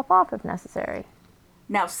 wash yourself off if necessary.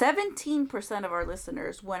 Now, 17% of our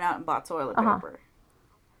listeners went out and bought toilet paper.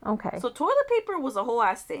 Okay. So toilet paper was a whole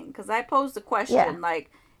ass thing, because I posed a question, Yeah.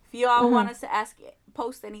 like, if y'all want us to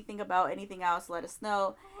post anything about anything else, let us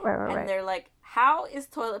know. Right. They're like, how is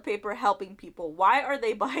toilet paper helping people? Why are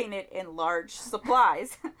they buying it in large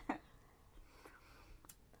supplies?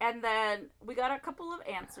 And then we got a couple of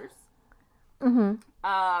answers. In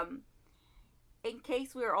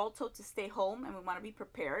case we are all told to stay home and we want to be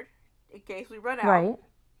prepared, in case we run out. Right.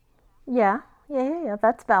 Yeah.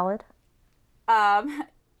 That's valid.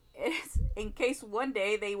 In case one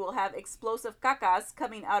day they will have explosive cacas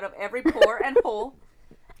coming out of every pore and hole.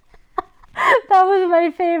 That was my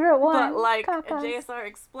favorite one. But like Cacas. JSR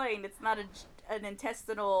explained, it's not an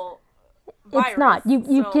intestinal virus. It's not.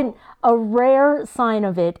 You can. A rare sign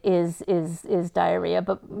of it is diarrhea,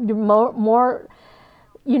 but more.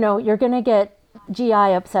 You know, you're gonna get GI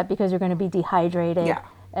upset because you're gonna be dehydrated. Yeah.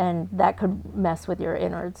 And that could mess with your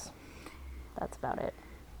innards. That's about it.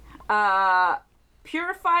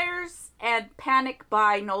 Purifiers and panic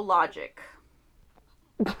buy no logic.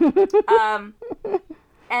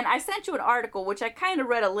 And I sent you an article, which I kind of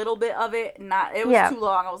read a little bit of it. It was too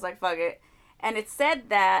long. I was like, fuck it. And it said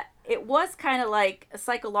that it was kind of like a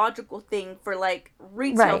psychological thing for like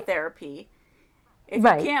retail therapy. If you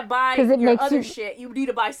can't buy your other shit, you need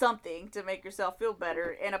to buy something to make yourself feel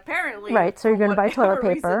better. And apparently, so you're going to buy toilet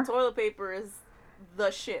paper. Toilet paper is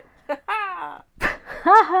the shit.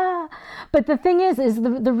 But the thing is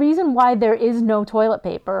the reason why there is no toilet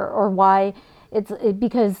paper, or why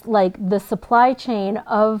because like the supply chain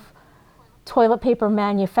of toilet paper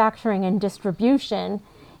manufacturing and distribution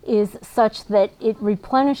is such that it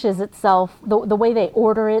replenishes itself. The way they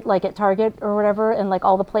order it, like at Target or whatever, and like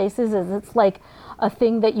all the places, is it's like a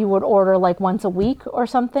thing that you would order like once a week or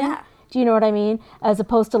something. Yeah. Do you know what I mean? As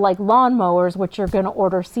opposed to like lawnmowers, which you're going to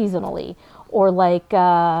order seasonally, or like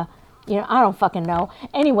I don't fucking know.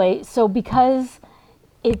 Anyway, so because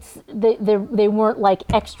they weren't like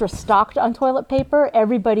extra stocked on toilet paper,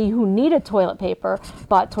 everybody who needed toilet paper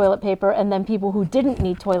bought toilet paper, and then people who didn't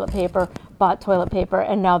need toilet paper bought toilet paper,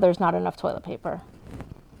 and now there's not enough toilet paper.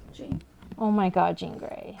 Jean. Oh my God, Jean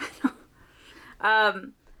Grey.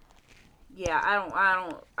 Yeah,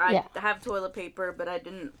 I Yeah. have toilet paper, but I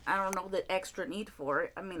don't know the extra need for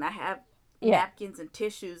it. I mean, I have Yeah. napkins and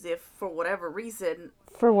tissues if for whatever reason.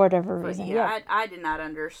 For whatever But reason, yeah, I did not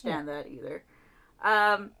understand that either.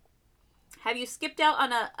 Have you skipped out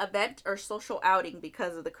on an event or social outing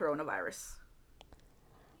because of the coronavirus?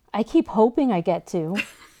 I keep hoping I get to.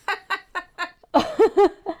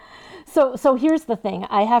 So here's the thing.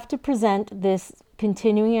 I have to present this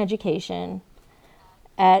continuing education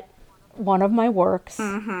at one of my works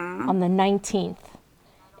on the 19th,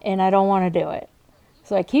 and I don't want to do it.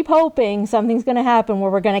 So I keep hoping something's going to happen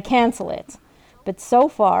where we're going to cancel it. But so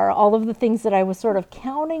far, all of the things that I was sort of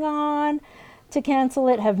counting on to cancel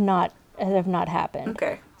it have not happened.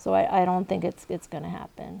 Okay. So I don't think it's going to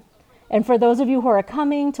happen. And for those of you who are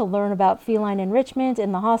coming to learn about feline enrichment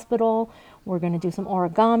in the hospital, we're going to do some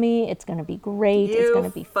origami. It's going to be great. It's going to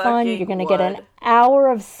be fun. You're going to get an hour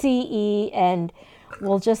of CE, and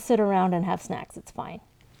we'll just sit around and have snacks. It's fine.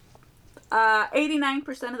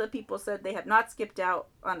 89% of the people said they have not skipped out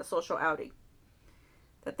on a social outing.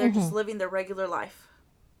 That they're just living their regular life.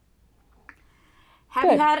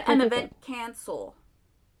 Have you had an event cancel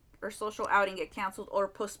or social outing get canceled or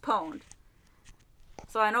postponed?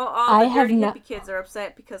 So I know all the dirty hippie kids are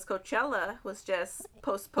upset because Coachella was just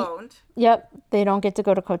postponed. Yep. They don't get to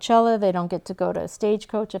go to Coachella. They don't get to go to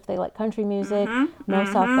Stagecoach if they like country music. No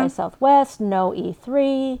South by Southwest. No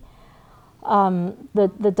E3.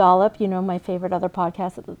 The Dollop, my favorite other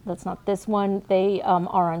podcast, that's not this one, they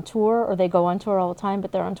are on tour, or they go on tour all the time,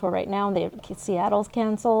 but they're on tour right now, and Seattle's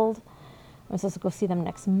canceled. I'm supposed to go see them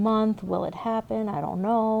next month. Will it happen? I don't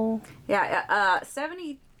know. Yeah,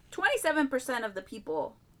 27% of the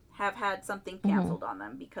people have had something canceled on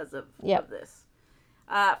them because of this.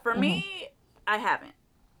 For me, I haven't.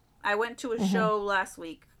 I went to a show last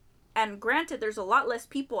week, and granted, there's a lot less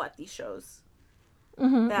people at these shows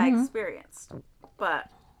that I experienced, but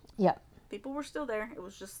people were still there. It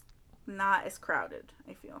was just not as crowded,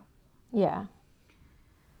 I feel. Yeah.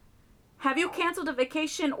 Have you canceled a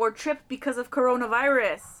vacation or trip because of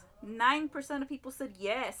coronavirus? 9% of people said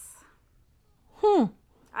yes.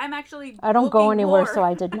 I'm actually I don't go anywhere, more. so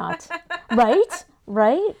I did not.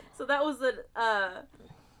 Right? So that was the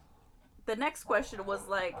next question was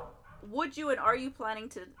like, would you and are you planning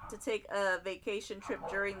to take a vacation trip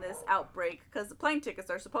during this outbreak? Because the plane tickets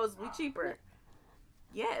are supposedly cheaper.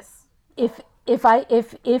 Yes. If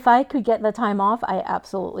I could get the time off, I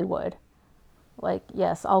absolutely would. Like,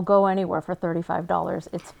 yes, I'll go anywhere for $35.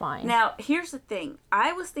 It's fine. Now, here's the thing.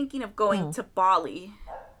 I was thinking of going to Bali.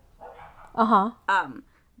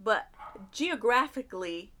 But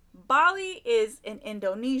geographically, Bali is in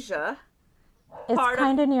Indonesia. It's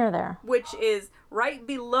kind of near there. Which is right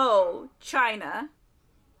below China.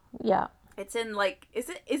 Yeah. It's in like, is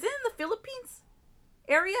it in the Philippines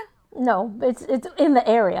area? No, it's in the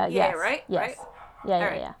area. Yeah, yes. right? Yes. Right?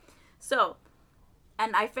 Yeah, yeah. So,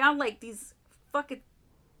 and I found like these fucking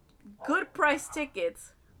good price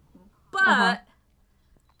tickets, but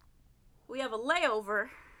we have a layover.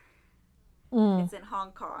 It's in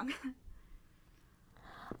Hong Kong.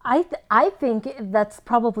 I think that's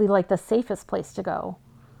probably like the safest place to go,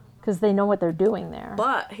 because they know what they're doing there.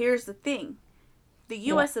 But here's the thing. The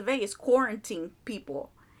US of A is quarantining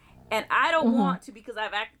people. And I don't want to because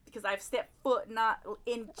I've stepped foot not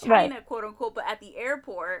in China, quote unquote, but at the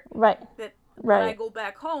airport. Right. That when I go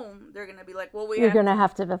back home, they're going to be like, well, you're going to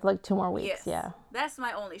have to have like 2 more weeks. Yes. Yeah. That's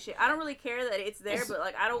my only shit. I don't really care that it's there, but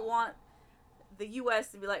like I don't want the US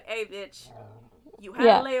to be like, hey, bitch, you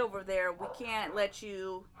had a layover there. We can't let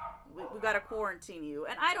you. We got to quarantine you.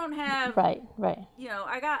 And I don't have. Right. You know,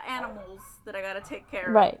 I got animals that I got to take care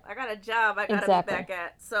of. I got a job I got to be back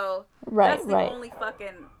at. So that's the only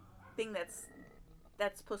fucking thing that's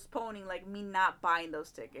postponing like me not buying those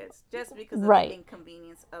tickets just because of the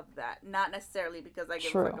inconvenience of that. Not necessarily because I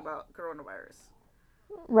give a fuck about coronavirus.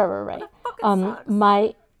 Right. That fucking sucks.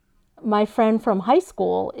 my friend from high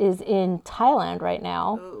school is in Thailand right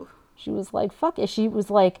now. Ooh. She was like, fuck it. She was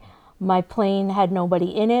like, my plane had nobody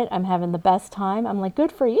in it. I'm having the best time. I'm like,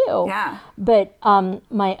 good for you. Yeah. But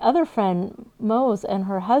my other friend, Mose, and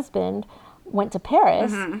her husband went to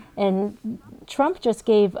Paris, and Trump just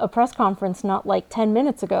gave a press conference not like 10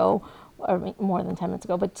 minutes ago, or more than 10 minutes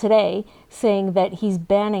ago, but today, saying that he's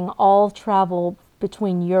banning all travel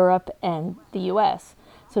between Europe and the U.S.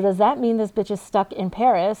 So does that mean this bitch is stuck in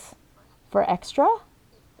Paris for extra?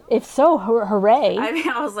 If so, hooray. I mean,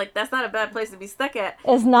 I was like, that's not a bad place to be stuck at.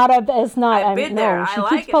 It's not. I've been there. She I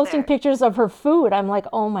keeps like it posting there. pictures of her food. I'm like,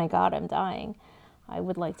 oh my God, I'm dying. I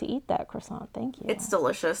would like to eat that croissant. Thank you. It's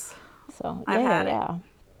delicious. So, I've had it. yeah.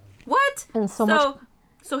 What? And so much.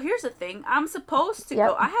 So here's the thing. I'm supposed to Yep.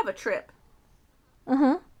 go. I have a trip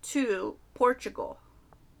to Portugal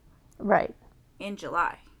Right. in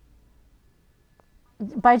July.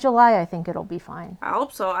 By July, I think it'll be fine. I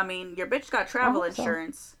hope so. I mean, your bitch got travel hope so.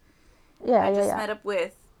 insurance. Yeah, I just yeah. met up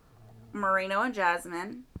with Marino and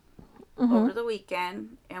Jasmine over the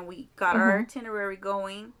weekend, and we got our itinerary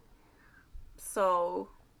going. So,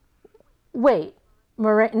 Wait,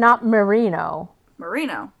 not Marino.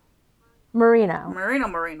 Marino.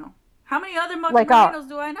 How many other Like, Marinos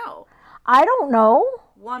do I know? I don't know.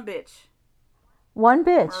 One bitch. One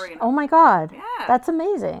bitch. Marino. Oh my God. Yeah. That's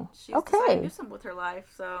amazing. She's decided to Okay. do something with her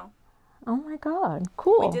life, so Oh my God.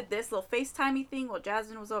 Cool. we did this little FaceTimey thing while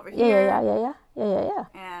Jasmine was over Yeah, here. yeah.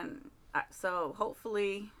 And so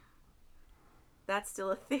hopefully that's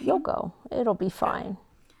still a thing. You'll go. It'll be fine.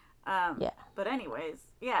 Yeah. But anyways,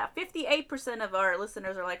 yeah, 58% of our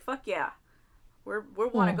listeners are like, fuck yeah. We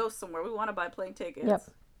want to go somewhere. We want to buy plane tickets. Yep.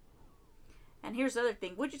 And here's the other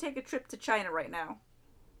thing. Would you take a trip to China right now?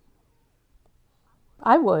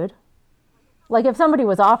 I would. Like if somebody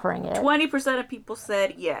was offering it. 20% of people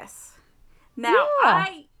said yes. Now, Yeah.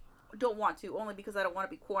 I don't want to, only because I don't want to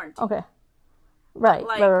be quarantined. Okay. Right.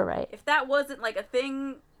 Like, Right. if that wasn't like a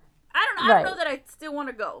thing, I don't know. I don't know that I still want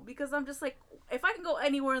to go, because I'm just like, if I can go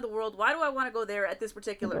anywhere in the world, why do I want to go there at this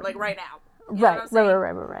particular, like right now? You know what I'm saying?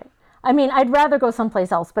 Right. I mean, I'd rather go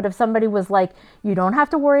someplace else, but if somebody was like, you don't have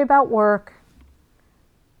to worry about work.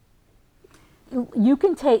 You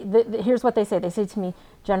can take, here's what they say. They say to me,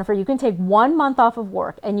 Jennifer, you can take 1 month off of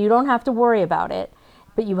work and you don't have to worry about it,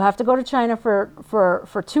 but you have to go to China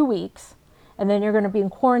for 2 weeks, and then you're going to be in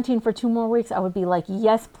quarantine for 2 more weeks. I would be like,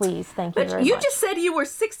 yes, please. Thank you But very you much. just said you were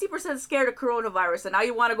 60% scared of coronavirus, and now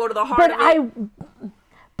you want to go to the heart of it.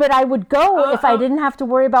 But I would go if I didn't have to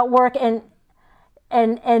worry about work, and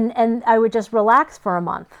I would just relax for a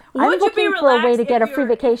month. I'm Would you be looking for a way relaxed to get a if free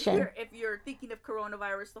you're- vacation. If you're thinking of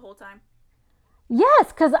coronavirus the whole time? Yes,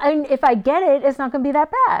 because if I get it, it's not going to be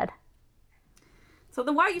that bad. So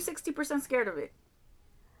then why are you 60% scared of it?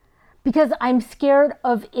 Because I'm scared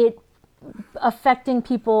of it affecting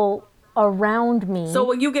people around me. So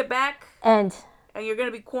when you get back and you're going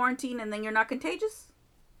to be quarantined and then you're not contagious?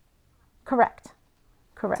 correct.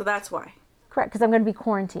 So that's why. Correct, because I'm going to be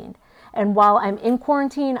quarantined. And while I'm in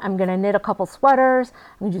quarantine, I'm going to knit a couple sweaters.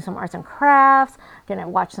 I'm going to do some arts and crafts. I'm going to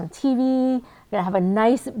watch some TV. I'm going to have a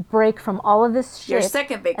nice break from all of this shit. Your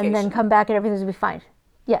second vacation. And then come back and everything's going to be fine.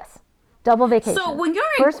 Yes. Double vacation. So when you're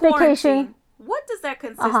in First quarantine, vacation, what does that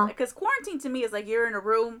consist of? Because quarantine to me is like you're in a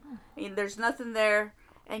room and there's nothing there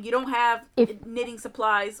and you don't have knitting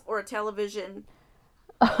supplies or a television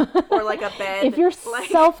or like a bed. if you're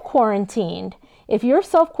self-quarantined,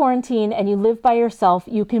 and you live by yourself,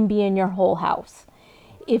 you can be in your whole house.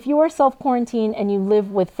 If you are self-quarantined and you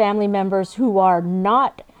live with family members who are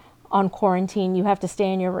not on quarantine, you have to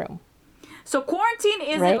stay in your room. So quarantine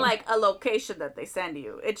isn't Right? like a location that they send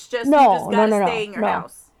you. It's just No, you just gotta no, stay in your no.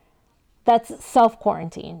 house. That's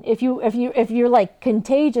self-quarantine. If you're like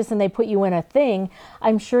contagious and they put you in a thing,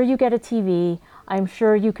 I'm sure you get a TV. I'm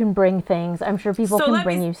sure you can bring things. I'm sure people can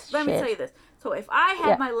bring you shit. Let me tell you this. So if I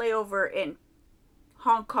had my layover in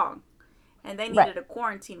Hong Kong and they needed to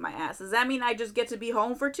quarantine my ass, does that mean I just get to be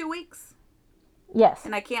home for 2 weeks Yes,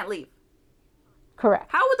 and I can't leave?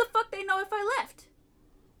 correct. How would the fuck they know if I left?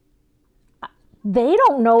 They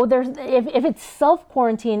don't know. If it's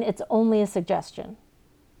self-quarantine, it's only a suggestion.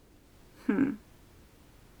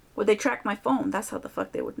 Would they track my phone? That's how the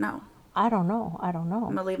fuck they would know. I don't know. I'm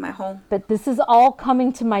gonna leave my home. But this is all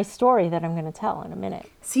coming to my story that I'm going to tell in a minute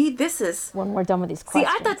See, this is... when we're done with these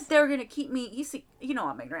questions. See, I thought that they were gonna keep me... You know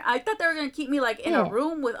I'm ignorant. I thought they were gonna keep me like in a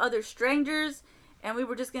room with other strangers, and we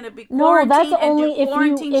were just gonna be quarantined that's only and do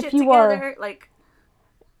quarantine if shit you together. Like,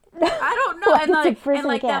 I don't know. Why And it's a like, prison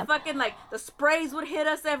that camp. fucking, like, the sprays would hit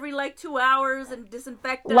us every like 2 hours and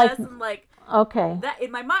disinfect Like- us, and like Okay. that.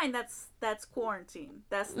 In my mind, that's quarantine.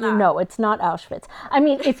 That's not. No, it's not Auschwitz. I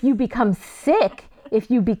mean, if you become sick, if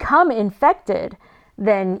you become infected,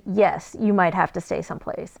 then yes, you might have to stay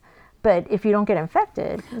someplace. But if you don't get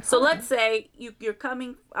infected, it's So fine. let's say you're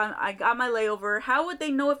coming. I got my layover. How would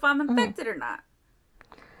they know if I'm infected or not?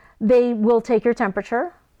 They will take your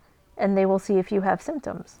temperature, and they will see if you have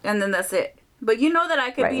symptoms. And then that's it. But you know that I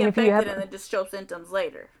could Right, be and if you infected have- and then just show symptoms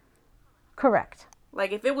later. Correct.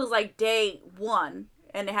 Like if it was like day 1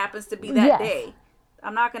 and it happens to be that Yes. day,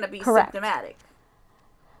 I'm not going to be Correct. symptomatic.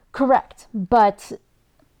 Correct. But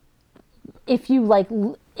if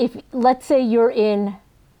you if let's say you're in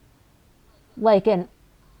like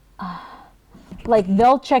like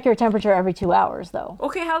they'll check your temperature every 2 hours though.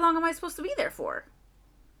 Okay, how long am I supposed to be there for?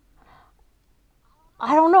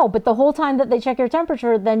 I don't know, but the whole time that they check your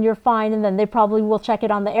temperature, then you're fine, and then they probably will check it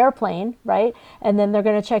on the airplane, right? And then they're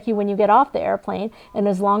going to check you when you get off the airplane, and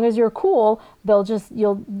as long as you're cool,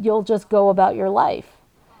 you'll just go about your life.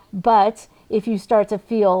 But if you start to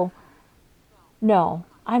feel, no,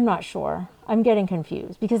 I'm not sure. I'm getting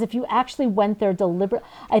confused, because if you actually went there deliberate,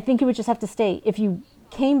 I think you would just have to stay. If you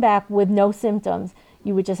came back with no symptoms,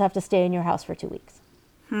 you would just have to stay in your house for 2 weeks.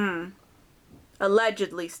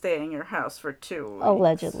 Allegedly stay in your house for 2 weeks.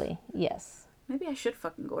 Allegedly, yes. Maybe I should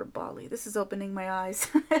fucking go to Bali. This is opening my eyes.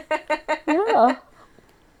 Yeah.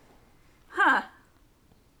 Huh.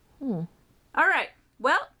 All right.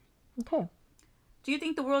 Well, Okay. do you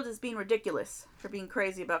think the world is being ridiculous for being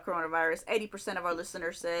crazy about coronavirus? 80% of our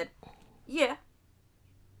listeners said, yeah.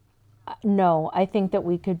 No, I think that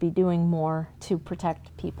we could be doing more to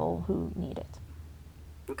protect people who need it,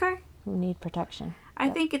 Okay. who need protection. I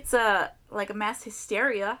think it's like a mass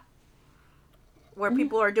hysteria where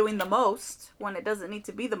people are doing the most when it doesn't need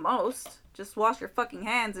to be the most. Just wash your fucking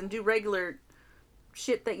hands and do regular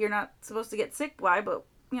shit that you're not supposed to get sick by, but,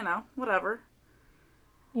 you know, whatever.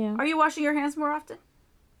 Yeah. Are you washing your hands more often?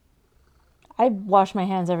 I wash my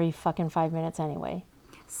hands every fucking 5 minutes anyway.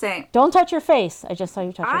 Same. Don't touch your face. I just saw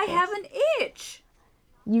you touch your I face. have an itch.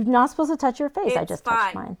 You're not supposed to touch your face. I It's just fine.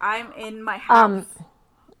 touched mine. I'm in my house.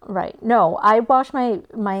 Right. No, I wash my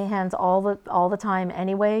hands all the time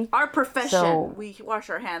anyway. Our profession, So- we wash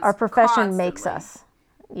our hands. Our profession makes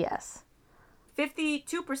constantly. us. Yes.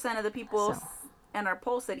 52% of the people So. in our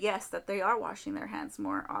poll said yes, that they are washing their hands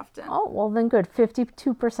more often. Oh, well then good.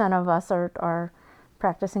 52% of us are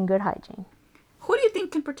practicing good hygiene. Who do you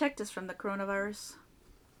think can protect us from the coronavirus?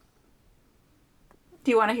 Do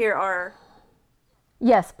you want to hear our...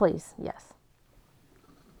 Yes, please. Yes.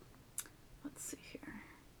 Let's see here.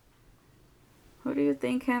 Who do you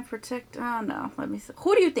think can protect... Oh, no. Let me see.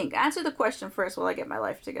 Who do you think? Answer the question first while I get my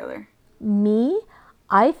life together. Me,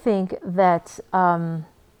 I think that I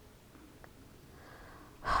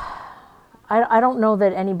don't know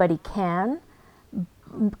that anybody can.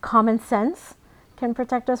 Common sense can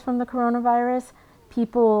protect us from the coronavirus.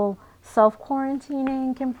 People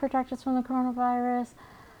self-quarantining can protect us from the coronavirus.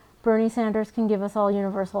 Bernie Sanders can give us all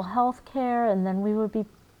universal health care, and then we would be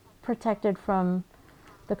protected from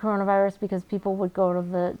the coronavirus because people would go to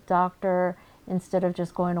the doctor instead of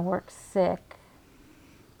just going to work sick.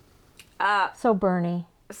 So Bernie.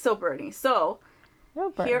 So, Bernie. So,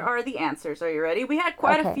 Oh, Bernie. here are the answers. Are you ready? We had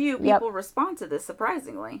quite a Okay, few yep. people respond to this,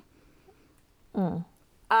 surprisingly.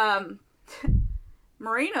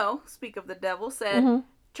 Marino, speak of the devil, said,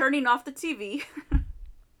 turning off the TV.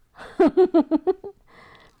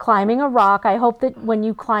 Climbing a rock. I hope that when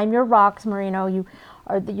you climb your rocks, Marino, your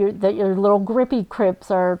little grippy crips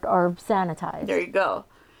are sanitized. There you go.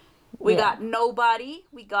 We Yeah. got nobody.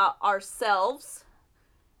 We got ourselves.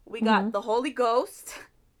 We got the Holy Ghost.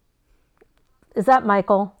 Is that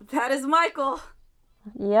Michael? That is Michael.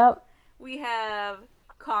 Yep. We have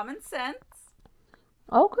common sense.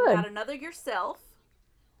 Oh, We got good. another yourself.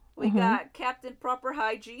 We got Captain Proper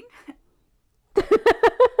Hygiene.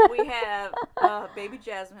 We have Baby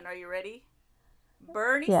Jasmine. Are you ready?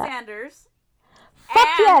 Bernie Yeah. Sanders. Fuck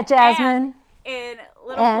yeah, And Jasmine. in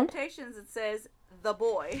little And? quotations, it says the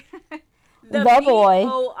boy. The boy.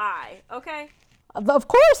 B-O-I. Okay. Of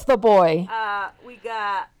course, the boy. We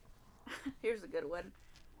got. Here's a good one.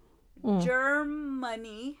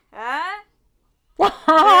 Germany. Huh?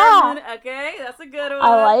 German. Okay, that's a good one.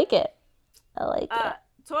 I like it. I like it.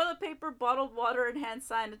 Toilet paper, bottled water, and hand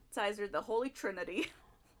sanitizer, the Holy Trinity.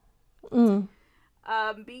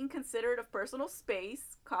 Being considerate of personal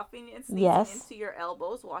space, coughing and sneezing Yes. into your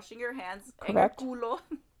elbows, washing your hands, Correct. en el culo.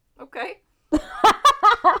 Okay.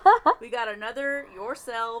 We got another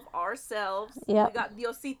yourself, ourselves. Yep. We got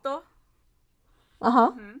Diosito.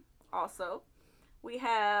 Uh-huh. Also, we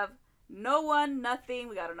have No One, Nothing.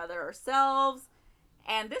 We got Another Ourselves.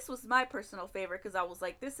 And this was my personal favorite because I was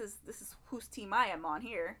like, this is whose team I am on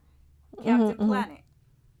here. Captain Planet.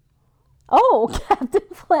 Oh, Captain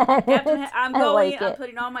Planet. I'm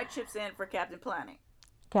putting all my chips in for Captain Planet.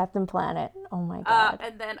 Captain Planet. Oh my God.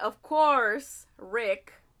 And then, of course,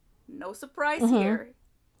 Rick. No surprise here.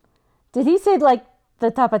 Did he say like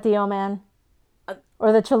the Tapatio man?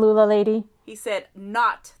 Or the Cholula lady? He said,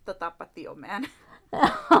 not the Tapatio man.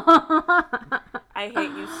 I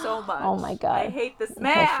hate you so much. Oh my God. I hate this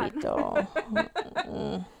man.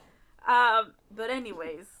 But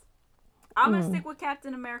anyways, I'm going to stick with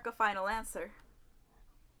Captain America Final Answer.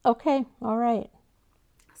 Okay. All right.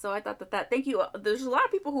 So I thought that thank you. There's a lot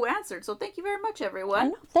of people who answered. So thank you very much,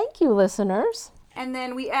 everyone. Thank you, listeners. And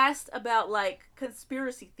then we asked about like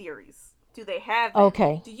conspiracy theories. Do they have any?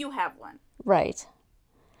 Okay. Do you have one? Right.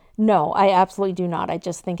 No, I absolutely do not. I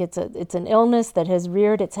just think it's an illness that has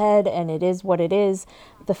reared its head, and it is what it is.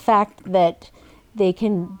 The fact that they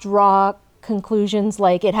can draw conclusions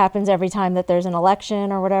like it happens every time that there's an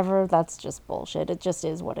election or whatever, that's just bullshit. It just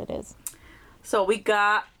is what it is. So we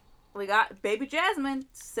got Baby Jasmine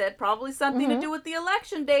said probably something to do with the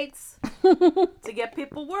election dates to get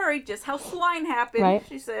people worried, just how swine happened, right.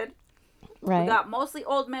 She said. Right. We got mostly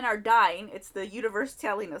old men are dying. It's the universe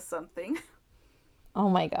telling us something. Oh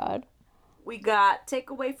my God. We got take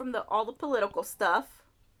away from all the political stuff,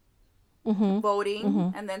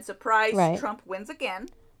 voting, and then surprise, right. Trump wins again.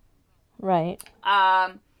 Right.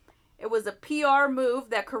 It was a PR move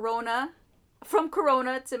that Corona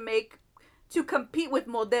to compete with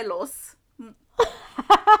Modelos. Okay,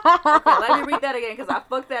 let me read that again because I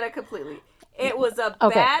fucked that up completely. It was a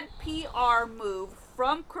bad PR move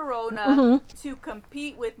from Corona to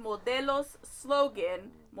compete with Modelos'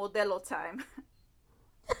 slogan, Modelo Time.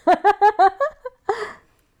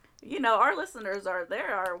 You know, our listeners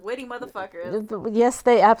are witty motherfuckers. Yes,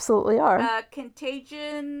 they absolutely are.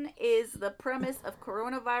 Contagion is the premise of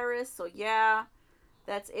coronavirus, so yeah,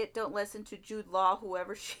 that's it. Don't listen to Jude Law,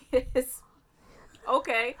 whoever she is.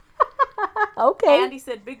 Okay. Okay. Andy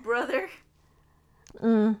said Big Brother.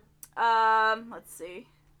 Let's see.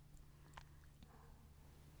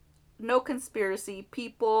 No conspiracy.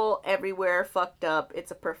 People everywhere fucked up.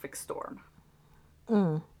 It's a perfect storm.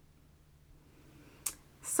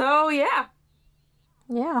 So yeah.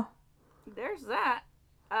 Yeah. There's that.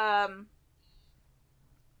 I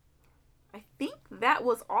think that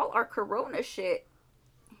was all our Corona shit.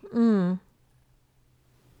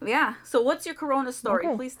 Yeah. So what's your Corona story?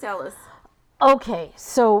 Okay. Please tell us. Okay.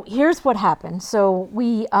 So here's what happened. So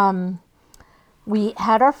we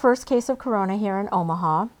had our first case of Corona here in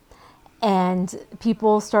Omaha, and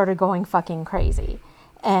people started going fucking crazy.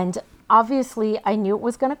 And obviously I knew it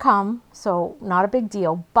was going to come, so not a big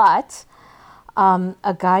deal. But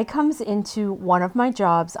a guy comes into one of my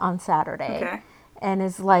jobs on Saturday and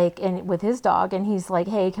is like, and with his dog, and he's like,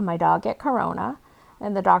 hey, can my dog get Corona?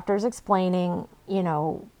 And the doctor's explaining, you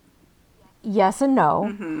know, yes and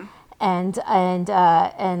no. And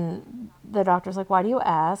the doctor's like, why do you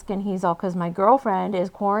ask? And he's all, because my girlfriend is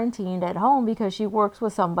quarantined at home because she works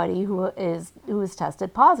with somebody who is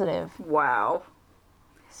tested positive. Wow.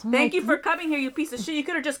 So Thank you for coming here, you piece of shit. You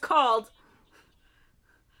could have just called.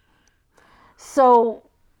 So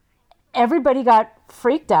everybody got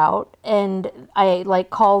freaked out, and I like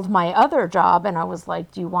called my other job, and I was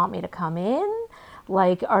like, do you want me to come in?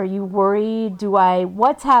 Like, are you worried?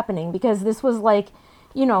 What's happening? Because this was like,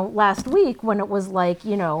 you know, last week when it was like,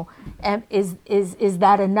 you know, is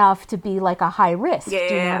that enough to be like a high risk? Yeah.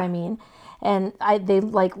 Do you know what I mean? And they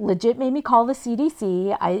like legit made me call the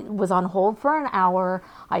CDC. I was on hold for an hour.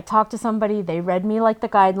 I talked to somebody. They read me like the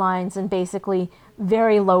guidelines, and basically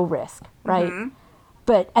very low risk, right?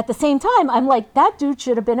 But at the same time, I'm like, that dude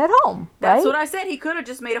should have been at home. That's what I said. He could have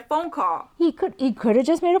just made a phone call. He could have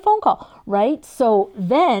just made a phone call, right? So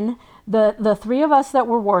then the three of us that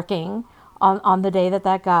were working on the day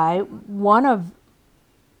that guy, one of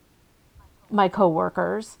my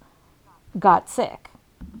coworkers got sick.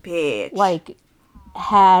 Bitch. Like,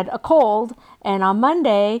 had a cold, and on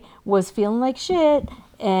Monday was feeling like shit,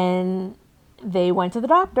 and they went to the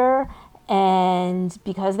doctor, and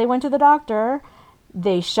because they went to the doctor,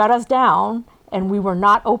 they shut us down, and we were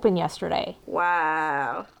not open yesterday.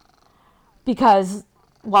 Wow. Because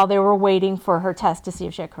while they were waiting for her test to see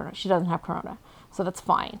if she had corona, she doesn't have corona. So that's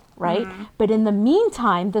fine, right? But in the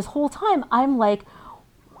meantime, this whole time, I'm like,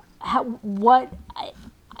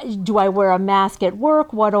 do I wear a mask at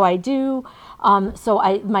work? What do I do?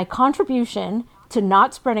 So my contribution to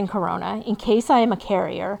not spreading corona, in case I am a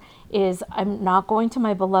carrier, is I'm not going to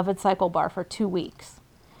my beloved cycle bar for 2 weeks.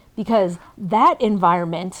 Because that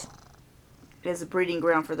environment... is a breeding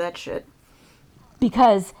ground for that shit.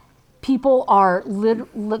 Because people are...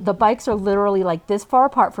 the bikes are literally like this far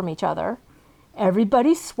apart from each other.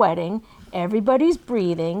 Everybody's sweating. Everybody's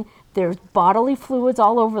breathing. There's bodily fluids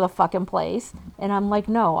all over the fucking place. And I'm like,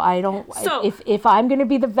 no, I don't... So, if I'm going to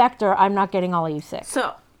be the vector, I'm not getting all of you sick.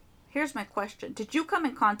 So, here's my question. Did you come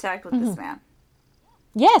in contact with this man?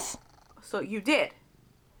 Yes. So, you did?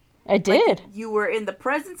 I did. Like, you were in the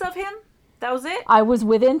presence of him? That was it? I was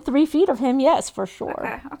within 3 feet of him, yes, for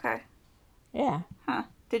sure. Okay. Yeah. Huh.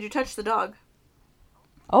 Did you touch the dog?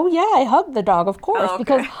 Oh yeah, I hugged the dog, of course,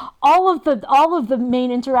 because all of the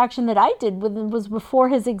main interaction that I did with him was before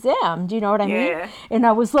his exam. Do you know what I mean? And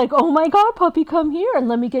I was like, "Oh my God, puppy, come here and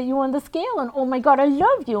let me get you on the scale." And "Oh my God, I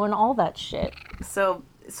love you," and all that shit. So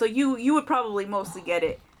you would probably mostly get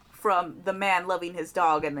it from the man loving his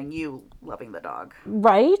dog and then you loving the dog.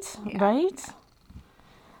 Right.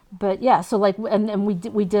 But yeah, so like, and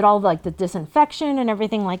we did all like the disinfection and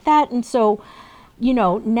everything like that, and so,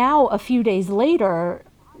 now a few days later,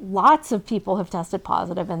 lots of people have tested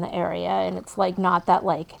positive in the area, and it's like not that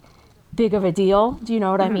like big of a deal. Do you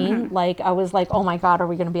know what I mean? Like, I was like, oh my God, are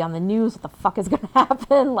we going to be on the news? What the fuck is going to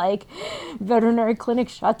happen? Like, veterinary clinic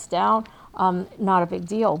shuts down. Not a big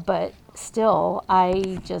deal, but still,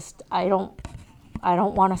 I don't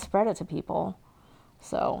want to spread it to people.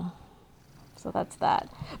 So that's that.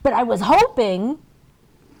 But I was hoping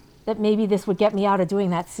that maybe this would get me out of doing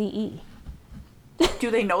that CE.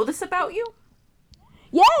 Do they know this about you?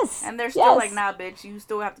 Yes. And they're still like, nah, bitch, you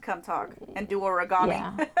still have to come talk and do origami.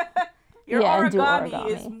 Yeah. Your origami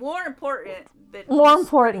is more important than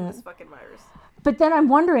this fucking virus. But then I'm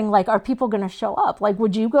wondering, like, are people going to show up? Like,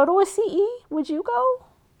 would you go to a CE? Would you go?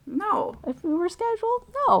 No. If we were scheduled?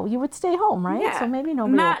 No, you would stay home, right? Yeah. So maybe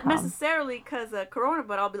nobody will come. Not necessarily because of corona,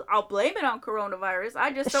 but I'll blame it on coronavirus.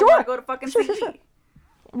 I just don't want to go to fucking CE. Sure.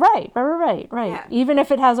 Right. Yeah. Even if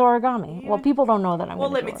it has origami. Well, people don't know that I'm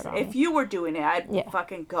going to do origami. If you were doing it, I'd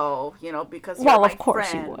fucking go, because you're my friend. Well, of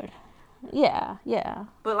course you would. Yeah.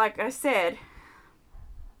 But like I said,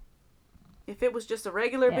 if it was just a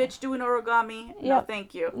regular bitch doing origami, no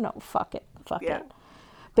thank you. No, fuck it.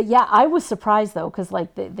 But yeah, I was surprised though, because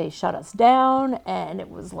like they shut us down, and it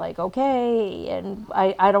was like, okay, and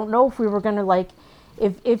I don't know if we were going to like,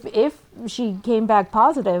 if she came back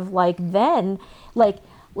positive, like then, like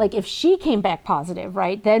if she came back positive,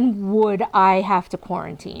 right, then would I have to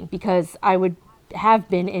quarantine? Because I would have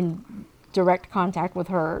been in direct contact with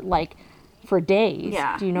her, like, for days.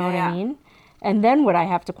 Yeah. Do you know what I mean? And then would I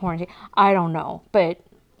have to quarantine? I don't know. But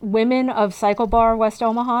women of Cycle Bar, West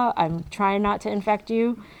Omaha, I'm trying not to infect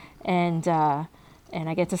you. And I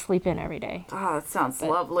get to sleep in every day. Oh, that sounds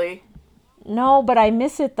lovely. No, but I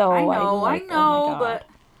miss it, though. I know, but...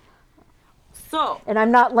 So... And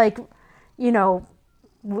I'm not like,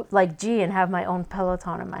 like G and have my own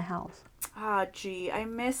Peloton in my house. Ah, G, I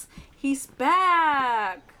miss... He's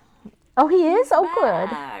back! Oh, he is? He's good.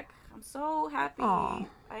 I'm so happy. Aww.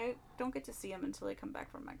 I don't get to see him until I come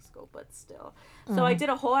back from Mexico, but still. So I did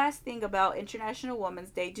a whole ass thing about International Women's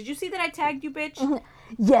Day. Did you see that I tagged you, bitch?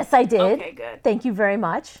 Yes, I did. Okay, good. Thank you very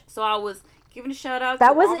much. So I was giving a shout out that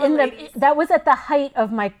to was all the ladies. That was at the height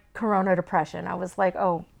of my corona depression. I was like,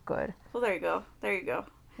 oh, good. Well, there you go.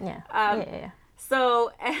 Yeah. Yeah.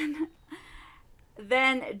 So, and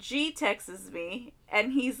then G texts me,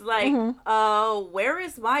 and he's like, where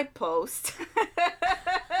is my post?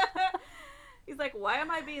 He's like, why am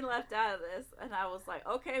I being left out of this? And I was like,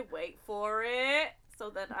 okay, wait for it. So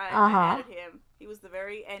then I added him. He was the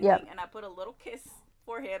very ending, and I put a little kiss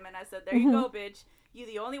for him, and I said, there you go, bitch. You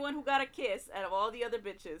the only one who got a kiss out of all the other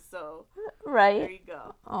bitches, so there you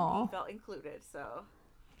go. Aww. He felt included, so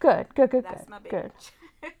good. That's my bitch.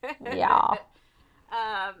 Good. Yeah.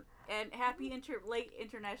 And happy late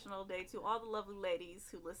International Day to all the lovely ladies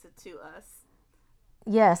who listen to us.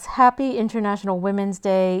 Yes, happy International Women's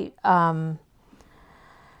Day.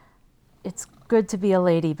 It's good to be a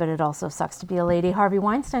lady, but it also sucks to be a lady. Harvey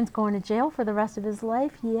Weinstein's going to jail for the rest of his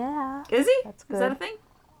life. Yeah. Is he? That's good. Is that a thing?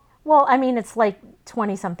 Well, I mean, it's like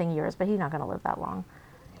 20-something years, but he's not going to live that long.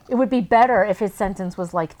 It would be better if his sentence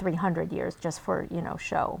was like 300 years just for,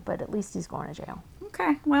 show, but at least he's going to jail.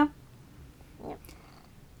 Okay, well. Yeah.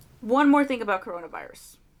 One more thing about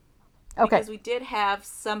coronavirus. Okay. Because we did have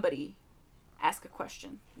somebody ask a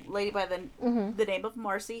question. A lady by the name of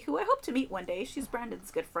Marcy, who I hope to meet one day. She's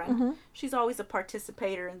Brandon's good friend. She's always a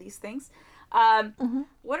participator in these things.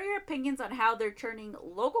 What are your opinions on how they're turning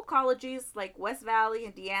local colleges like West Valley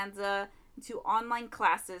and De Anza to online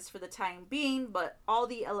classes for the time being, but all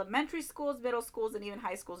the elementary schools, middle schools, and even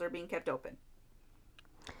high schools are being kept open.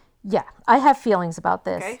 Yeah, I have feelings about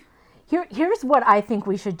this. Okay. Here's what I think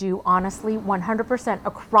we should do, honestly, 100%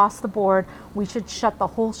 across the board. We should shut the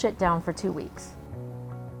whole shit down for 2 weeks.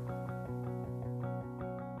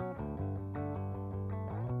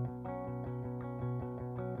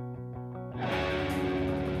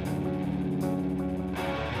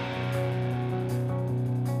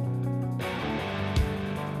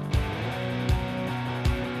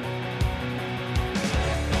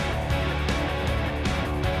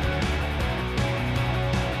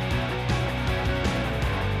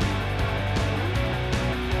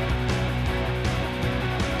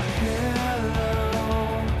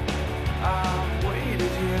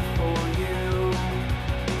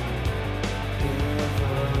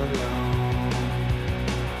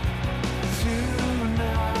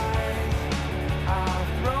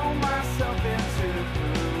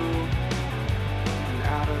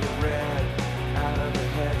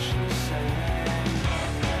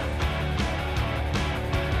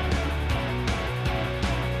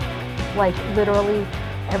 Like, literally,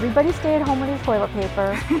 everybody stay at home with your toilet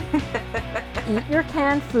paper, eat your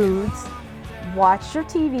canned foods, watch your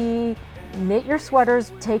TV, knit your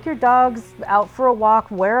sweaters, take your dogs out for a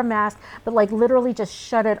walk, wear a mask, but like literally just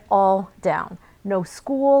shut it all down. No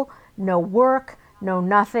school, no work, no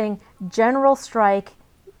nothing, general strike,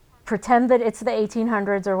 pretend that it's the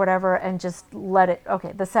 1800s or whatever and just let it,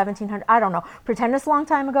 okay, the 1700s, I don't know, pretend it's a long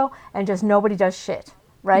time ago and just nobody does shit,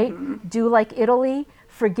 right? Mm-hmm. Do like Italy.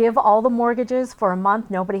 Forgive all the mortgages for a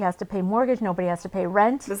month. Nobody has to pay mortgage. Nobody has to pay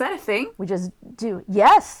rent. Is that a thing? We just do.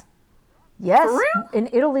 Yes. Yes. For real? In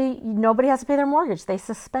Italy, nobody has to pay their mortgage. They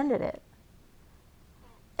suspended it.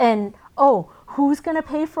 And, oh, who's going to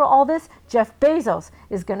pay for all this? Jeff Bezos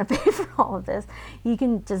is going to pay for all of this. He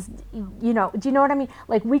can just, you know, do you know what I mean?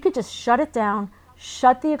 Like, we could just shut it down,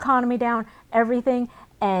 shut the economy down, everything.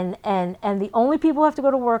 And the only people who have to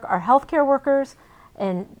go to work are healthcare workers,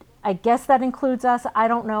 and I guess that includes us. I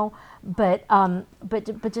don't know, but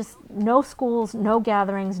just no schools, no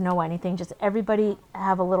gatherings, no anything. Just everybody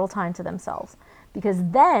have a little time to themselves, because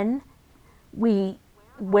then we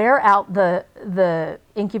wear out the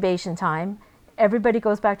incubation time. Everybody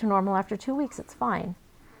goes back to normal after 2 weeks. It's fine.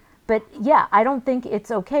 But yeah, I don't think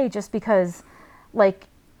it's okay just because, like,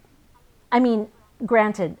 I mean,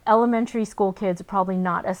 granted, elementary school kids are probably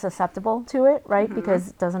not as susceptible to it, right? Mm-hmm. Because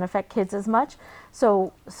it doesn't affect kids as much.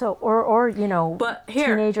 So, or you know, but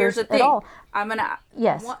teenagers here's the thing. At all.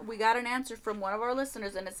 Yes. We got an answer from one of our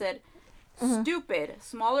listeners, and it said, mm-hmm. Stupid.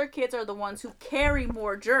 Smaller kids are the ones who carry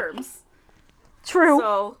more germs. True.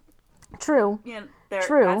 So, true. You know,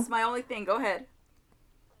 true. That's my only thing. Go ahead.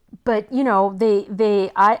 But, you know,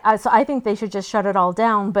 so I think they should just shut it all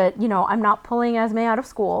down. But, you know, I'm not pulling Esme out of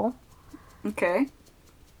school. Okay.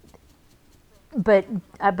 But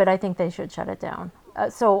I think they should shut it down.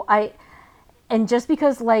 And just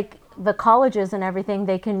because, like, the colleges and everything,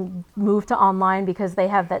 they can move to online because they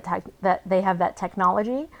have that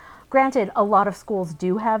technology. Granted, a lot of schools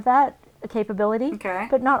do have that capability, okay,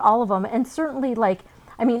 but not all of them. And certainly, like,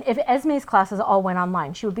 I mean, if Esme's classes all went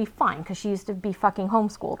online, she would be fine because she used to be fucking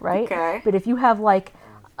homeschooled, right? Okay. But if you have, like,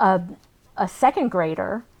 a second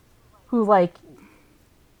grader who, like,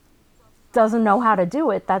 doesn't know how to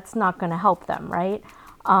do it, that's not going to help them, right?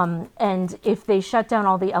 And if they shut down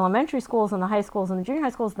all the elementary schools and the high schools and the junior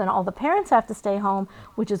high schools, then all the parents have to stay home,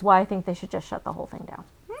 which is why I think they should just shut the whole thing down.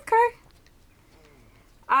 Okay.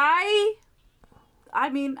 I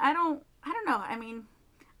mean, I don't know. I mean,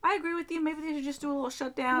 I agree with you. Maybe they should just do a little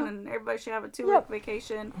shutdown and everybody should have a 2-week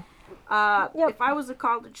vacation. If I was a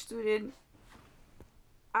college student,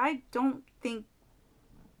 I don't think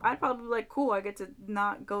I'd probably be like, cool, I get to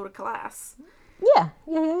not go to class. Yeah.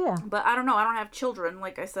 But I don't know. I don't have children.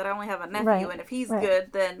 Like I said, I only have a nephew. And if he's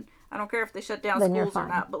good, then I don't care if they shut down schools or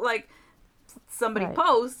not. But like somebody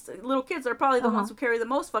posts, little kids are probably the ones who carry the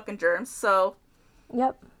most fucking germs. So,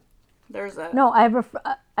 yep. There's that. No, I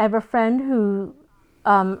have a friend who,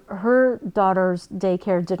 her daughter's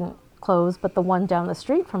daycare didn't close, but the one down the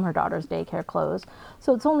street from her daughter's daycare closed.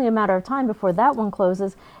 So it's only a matter of time before that one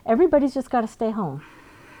closes. Everybody's just got to stay home.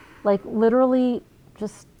 Like, literally,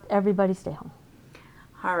 just everybody stay home.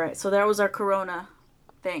 All right, so that was our corona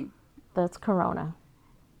thing. That's corona.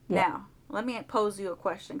 Yeah. Now, let me pose you a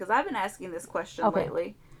question, because I've been asking this question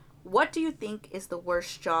lately. What do you think is the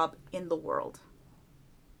worst job in the world?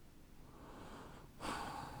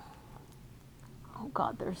 Oh,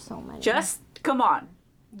 God, there's so many. Just, come on.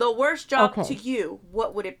 The worst job to you,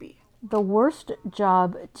 what would it be? The worst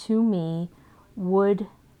job to me would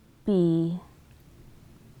be...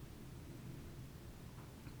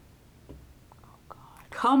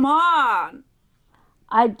 Come on.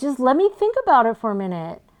 Let me think about it for a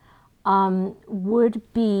minute.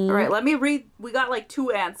 Would be... All right, let me read. We got like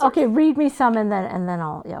 2 answers. Okay, read me some and then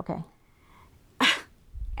I'll... Yeah, okay.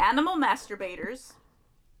 Animal masturbators.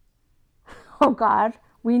 Oh, God.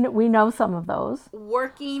 We know some of those.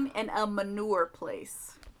 Working in a manure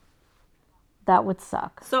place. That would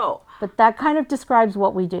suck. So... But that kind of describes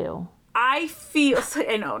what we do. I feel...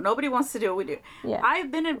 I know, nobody wants to do what we do. Yeah.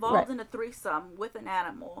 I've been involved in a threesome with an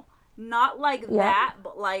animal. Not like that,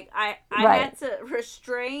 but like I had to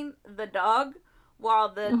restrain the dog while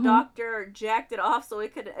the doctor jacked it off so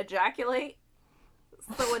it could ejaculate.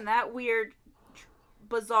 So in that weird,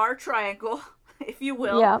 bizarre triangle, if you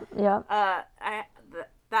will. Yeah.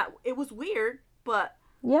 That it was weird, but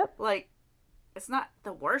like it's not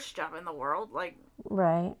the worst job in the world. Like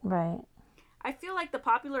right. I feel like the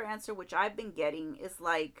popular answer, which I've been getting, is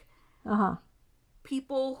like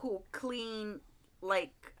people who clean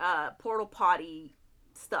like portal potty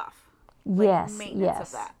stuff. Like maintenance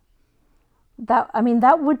of that.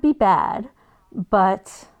 That would be bad,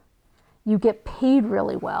 but you get paid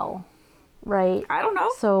really well, right? I don't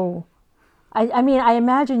know. So I mean, I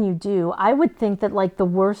imagine you do. I would think that like the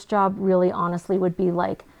worst job really honestly would be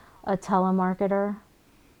like a telemarketer.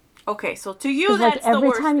 Okay, so to you that's like, the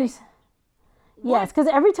worst thing. Yes, because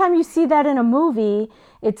every time you see that in a movie,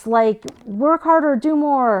 it's like work harder, do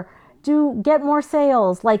more, get more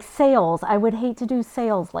sales. Like sales, I would hate to do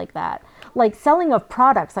sales like that. Like selling of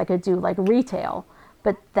products, I could do like retail,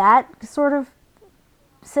 but that sort of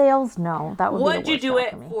sales, no, that would be the worst. Would you do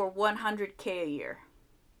it for $100K a year?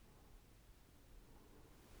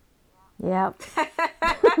 Yep.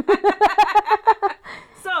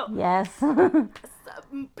 So yes.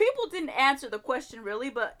 People didn't answer the question really,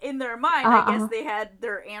 but in their mind, I guess they had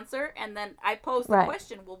their answer. And then I posed the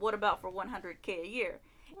question, well, what about for $100K a year?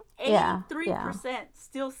 83%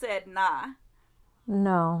 still said nah.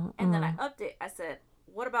 No. And then I upped it. I said,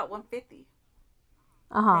 what about 150?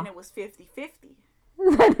 Then it was 50-50.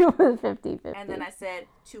 Then it was 50-50. And then I said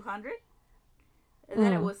 200. And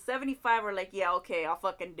then it was 75. Or like, yeah, okay, I'll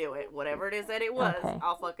fucking do it. Whatever it is that it was,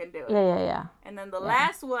 I'll fucking do it. Yeah. And then the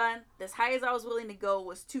last one, as high as I was willing to go,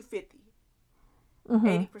 was 250.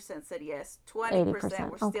 80% said yes. 20%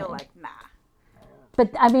 were still like, nah.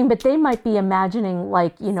 But I mean, but they might be imagining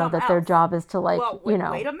like, you know, that their job is to like, wait, you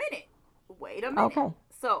know. Wait a minute. Okay.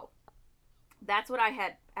 So that's what I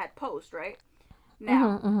had post, right?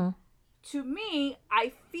 Now, to me,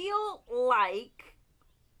 I feel like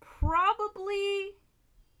probably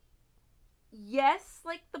yes,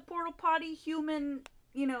 like the portal potty human,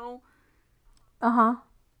 you know.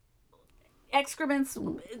 Excrements.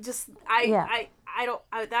 Just I don't.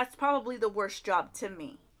 That's probably the worst job to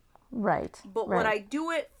me. Right. But would I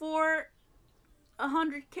do it for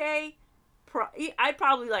 $100K? I'd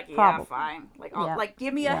probably like, yeah, fine. Like, like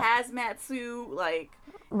give me a hazmat suit. Like,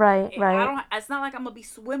 right. I don't. It's not like I'm gonna be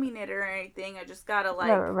swimming it or anything. I just gotta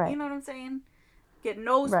like, you know what I'm saying? Get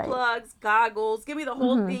nose plugs, goggles. Give me the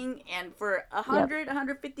whole thing. And for 100,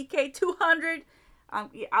 150K, 200,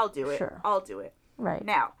 I'll do it. Sure. I'll do it. Right.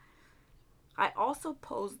 Now, I also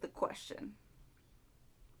posed the question.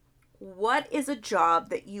 What is a job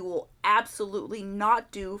that you will absolutely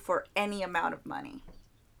not do for any amount of money?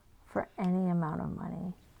 For any amount of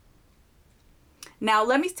money. Now,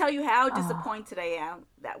 let me tell you how disappointed I am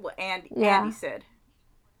that what Andy said.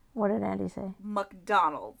 What did Andy say?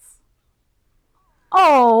 McDonald's.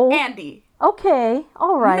 Oh. Andy. Okay.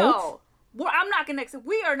 All right. No. Well,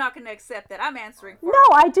 we are not going to accept that. I'm answering for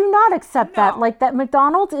No, I do not accept that. Like that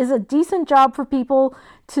McDonald's is a decent job for people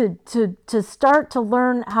to start to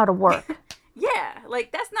learn how to work. Yeah,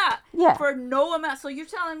 like that's not for no amount. So you're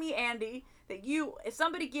telling me, Andy, that if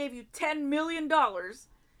somebody gave you $10 million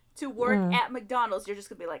to work at McDonald's, you're just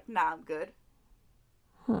going to be like, nah, I'm good.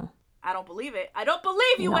 I don't believe it. I don't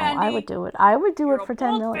believe you, Andy. I would do it. I would do You're it for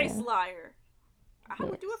 $10 million. You're a bold-faced liar. I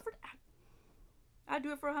would do it for... I'd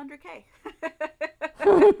do it for $100K.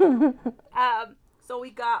 So we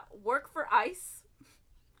got work for ICE.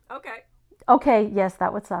 Okay. Okay, yes,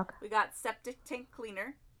 that would suck. We got septic tank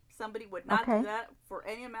cleaner. Somebody would not do that for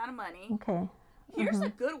any amount of money. Okay. Here's a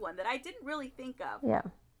good one that I didn't really think of. Yeah.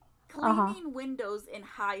 Cleaning windows in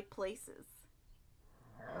high places.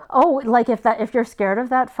 Oh, like if you're scared of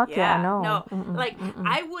that, fuck yeah, no. No,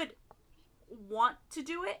 I would want to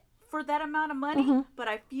do it for that amount of money, but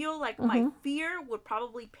I feel like my fear would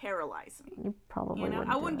probably paralyze me. You probably wouldn't.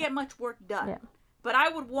 I wouldn't get much work done. Yeah. But I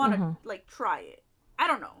would want to like try it. I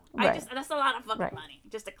don't know. Right. That's a lot of fucking money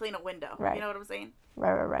just to clean a window. Right. You know what I'm saying?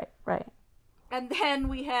 Right. And then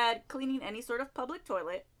we had cleaning any sort of public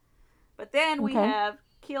toilet. But then we have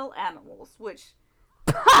kill animals, which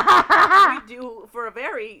We do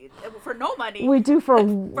for no money. We do for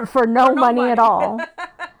no money at all.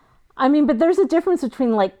 I mean, but there's a difference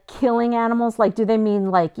between like killing animals. Like, do they mean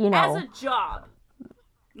like, as a job,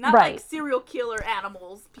 not right. like serial killer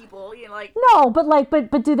animals, people, like. No, but like,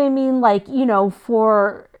 but do they mean like,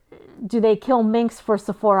 do they kill minks for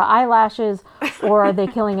Sephora eyelashes, or are they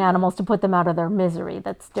killing animals to put them out of their misery?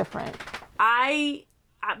 That's different.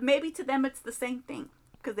 Maybe to them it's the same thing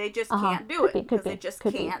because they just can't do it. Because they just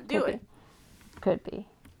can't do it. Could be.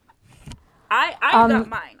 I got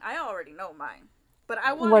mine. I already know mine. But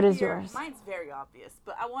I want to hear. What is yours? Mine's very obvious,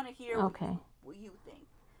 but I want to hear what you think.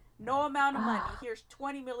 No amount of money. Here's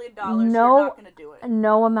 $20 million. No, you're not going to do it.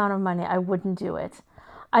 No amount of money. I wouldn't do it.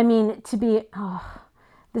 I mean,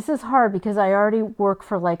 this is hard because I already work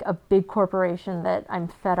for like a big corporation that I'm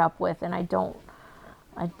fed up with, and I don't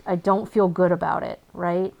feel good about it,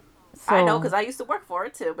 right? So, I know, because I used to work for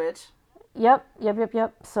it too, bitch. Yep.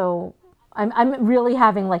 So I'm really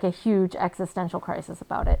having like a huge existential crisis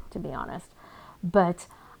about it, to be honest. But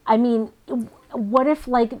I mean, what if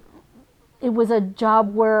like it was a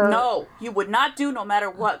job where... No, you would not do no matter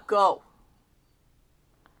what. Go.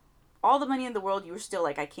 All the money in the world, you were still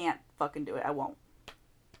like, I can't fucking do it. I won't.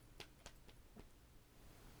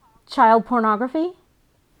 Child pornography?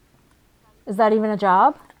 Is that even a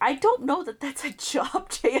job? I don't know that that's a job,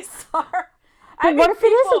 JSR. But what if it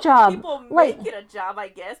is a job? People make it a job, I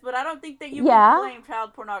guess, but I don't think that you can claim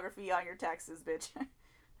child pornography on your taxes, bitch.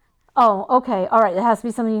 Oh, okay. All right. It has to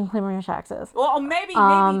be something you can claim on your taxes. Well, maybe,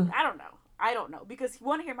 I don't know. Because you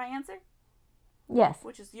want to hear my answer? Yes.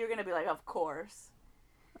 Which is, you're going to be like, of course.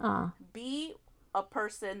 Be a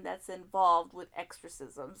person that's involved with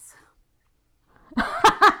exorcisms.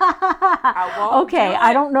 I won't do it.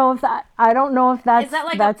 I don't know if that's... Is that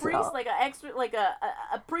like a priest, like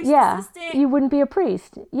a priest assistant? You wouldn't be a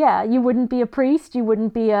priest. Yeah, you wouldn't be a priest. You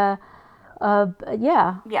wouldn't be a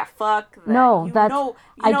Yeah, fuck that. No,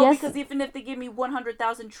 I guess, because even if they give me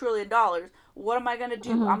 $100,000 trillion, what am I gonna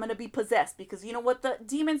do? I'm gonna be possessed, because you know what the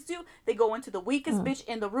demons do? They go into the weakest bitch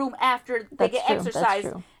in the room after they get exercised.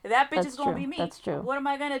 That bitch is gonna be me. That's true. What am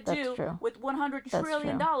I gonna do with $100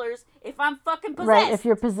 trillion if I'm fucking possessed? Right, if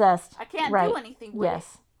you're possessed. I can't do anything with it.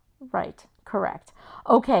 Yes, right, correct.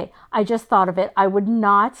 Okay, I just thought of it. I would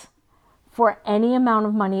not, for any amount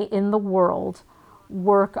of money in the world,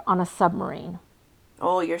 work on a submarine.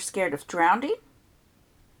 Oh, you're scared of drowning?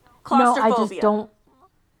 Claustrophobia. No, I just don't.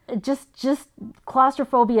 Just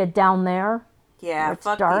claustrophobia down there. Yeah,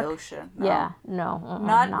 fuck dark. The ocean. No. Yeah, no.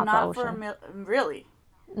 Not the ocean. For really.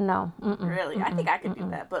 No. Really, I think I could do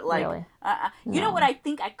that, but like, really? You know what I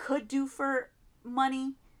think I could do for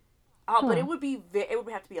money? But it would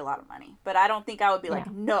have to be a lot of money. But I don't think I would be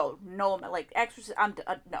like, no, like exorcist.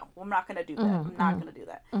 No, I'm not gonna do that. I'm not gonna do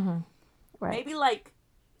that. Right. Maybe like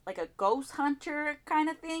a ghost hunter kind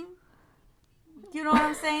of thing. You know what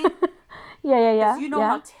I'm saying? Yeah. Because you know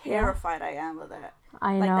how terrified I am of that.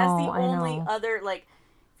 I know. That's the only other, like,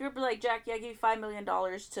 if you're like, Jackie, I give you $5 million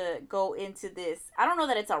to go into this. I don't know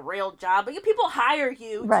that it's a real job, but people hire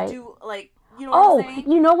you to do, like, you know what I'm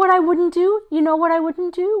saying? You know what I wouldn't do?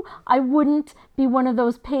 I wouldn't be one of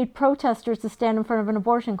those paid protesters to stand in front of an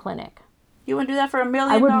abortion clinic. You wouldn't do that for $1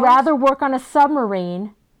 million? I would rather work on a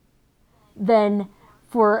submarine than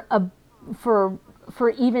for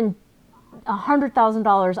even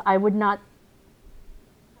 $100,000. I would not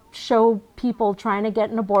show people trying to get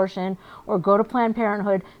an abortion or go to Planned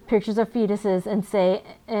Parenthood pictures of fetuses and say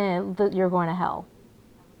that you're going to hell.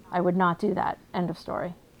 I would not do that. End of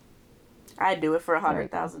story. I'd do it for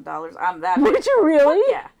 $100,000. I'm that. Would you really?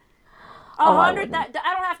 Yeah. I don't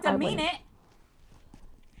have to mean it.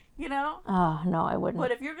 You know? Oh, no, I wouldn't.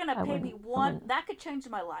 But if you're gonna pay me one, that could change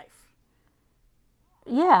my life.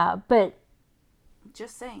 Yeah, but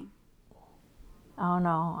just saying. Oh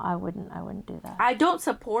no, I wouldn't do that. I don't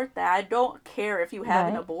support that. I don't care if you have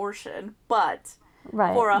an abortion, but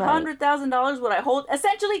for $100,000, would I hold?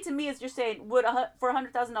 Essentially, to me, is you're saying, for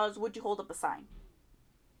 $100,000, would you hold up a sign?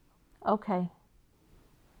 Okay.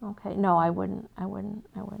 No, I wouldn't.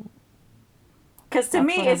 Because to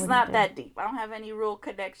me, it's not that deep. I don't have any real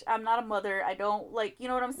connection. I'm not a mother. I don't you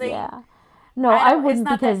know what I'm saying? Yeah. No, I wouldn't. It's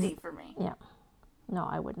not that deep for me. Yeah. No,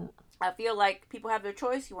 I wouldn't. I feel like people have their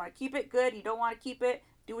choice. You want to keep it, good. You don't want to keep it,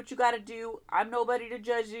 do what you got to do. I'm nobody to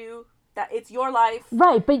judge you. That it's your life.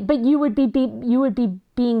 Right, but you would be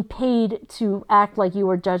being paid to act like you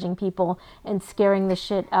were judging people and scaring the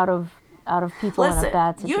shit out of people in a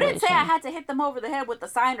bad situation. You didn't say I had to hit them over the head with the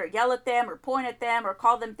sign or yell at them or point at them or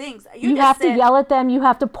call them things. You have to yell at them. You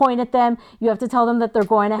have to point at them. You have to tell them that they're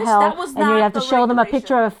going to hell, and you have to show them a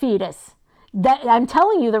picture of a fetus. That I'm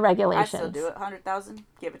telling you the I regulations. still do it. 100,000.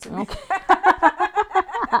 Give it to me. Okay. Am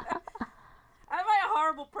I a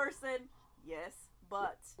horrible person? Yes,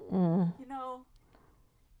 but you know,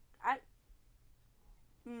 I.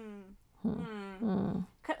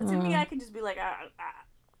 To me, I can just be like,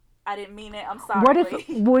 I didn't mean it. I'm sorry. What if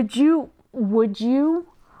would you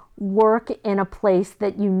work in a place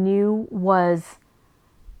that you knew was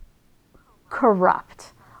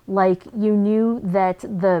corrupt? Like you knew that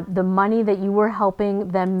the money that you were helping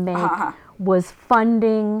them make was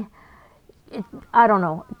funding, I don't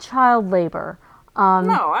know, child labor. No,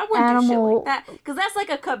 I wouldn't do shit like that. Because that's like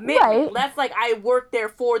a commitment. Right. That's like I work there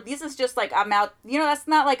for. This is just like I'm out. You know, that's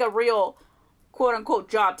not like a real quote unquote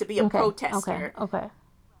job to be a protester. Okay.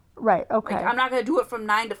 Right. Okay. Like, I'm not going to do it from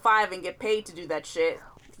 9 to 5 and get paid to do that shit.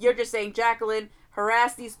 You're just saying, Jacqueline,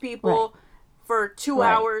 harass these people for 2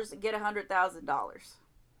 hours and get $100,000.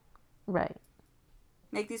 Right.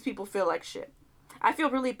 Make these people feel like shit. I feel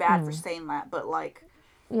really bad for saying that, but like...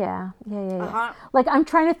 Yeah. Uh-huh. Like, I'm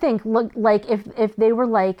trying to think, look, like, if they were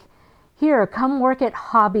like, here, come work at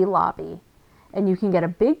Hobby Lobby, and you can get a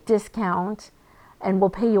big discount, and we'll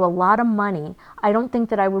pay you a lot of money. I don't think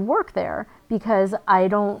that I would work there, because I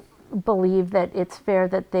don't believe that it's fair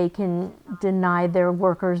that they can deny their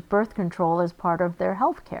workers birth control as part of their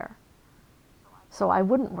health care. So I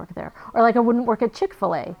wouldn't work there. Or like I wouldn't work at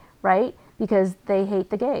Chick-fil-A, right? Because they hate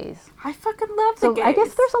the gays. I fucking love the gays. So I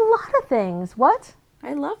guess there's a lot of things. What?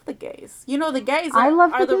 I love the gays. You know, the gays I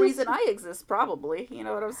love are the the gays. reason I exist, probably. You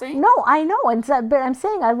know what I'm saying? No, I know. And so, but I'm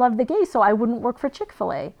saying I love the gays, so I wouldn't work for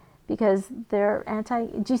Chick-fil-A because they're anti...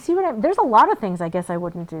 Do you see what There's a lot of things I guess I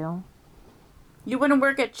wouldn't do. You wouldn't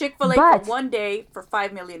work at Chick-fil-A But- for one day for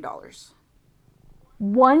 $5 million.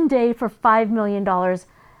 One day for $5 million,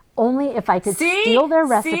 only if I could steal their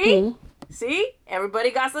recipe. See? Everybody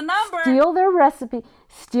got the number. Steal their recipe,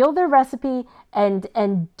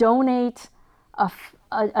 and donate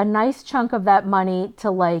a nice chunk of that money to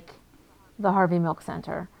like the Harvey Milk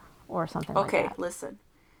Center or something like that. Okay, listen.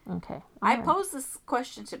 Okay. I posed this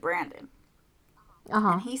question to Brandon.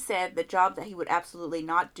 And he said the job that he would absolutely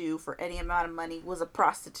not do for any amount of money was a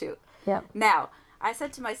prostitute. Yep. Now, I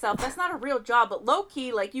said to myself, that's not a real job, but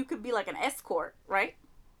low-key, like, you could be like an escort, right?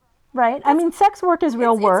 Right. I mean, sex work is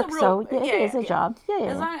real work, it's a so real- it is a job. Yeah.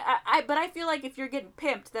 As long, but I feel like if you're getting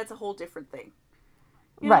pimped, that's a whole different thing.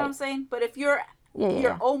 You know Right. what I'm saying? But if you're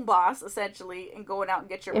your own boss, essentially, and going out and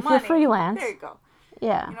get your If money. you're freelance. There you go.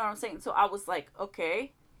 Yeah. You know what I'm saying? So I was like,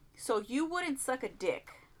 okay, so you wouldn't suck a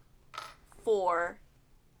dick for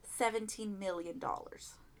 $17 million.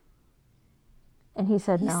 And he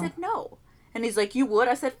said He no. said no. And he's like, you would?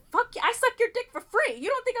 I said, fuck you, I suck your dick for free. You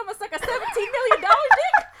don't think I'm going to suck a $17 million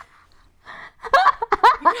dick?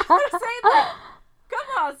 You know what I'm saying? Like, come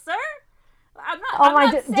on, sir. I'm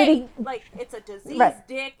not saying, like, it's a disease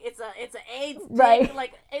dick, it's a AIDS dick,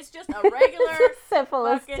 like, it's just a regular It's a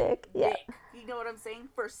syphilis fucking dick. Yeah. dick. You know what I'm saying?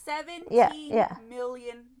 For $17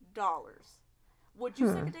 million. Would you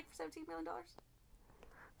suck a dick for $17 million?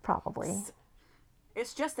 Probably.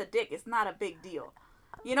 It's just a dick. It's not a big deal.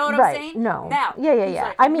 You know what I'm saying? No. Now. Yeah.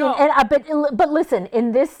 Like, I mean, no. but listen,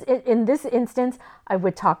 in this instance, I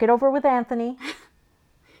would talk it over with Anthony.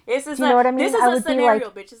 Do you know what I mean? This is I a would be scenario,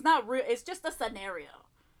 like- bitch. It's not real. It's just a scenario.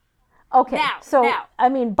 Okay. Now. I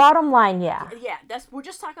mean, bottom line, yeah. Yeah, we're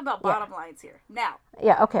just talking about bottom lines here. Now.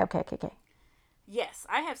 Yeah. Okay. Yes,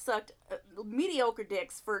 I have sucked mediocre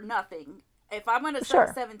dicks for nothing. If I'm gonna suck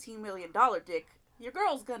a $17 million dick, your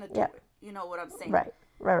girl's gonna do it. You know what I'm saying? Right.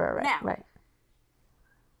 Now, right.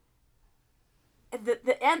 And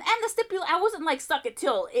the stipulation, I wasn't like suck it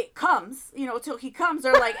till it comes, you know, till he comes,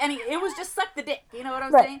 or like it was just suck the dick, you know what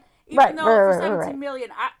I'm saying? Even though for 17 million,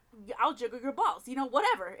 I'll jiggle your balls, you know,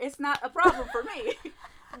 whatever. It's not a problem for me.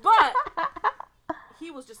 But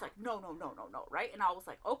he was just like, no, right? And I was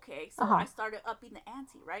like, okay. So I started upping the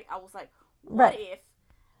ante, right? I was like, what if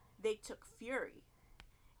they took Fury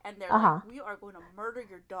and they're like, we are going to murder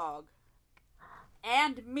your dog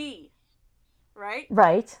and me, right?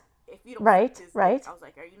 Right. If you don't suck this dick. I was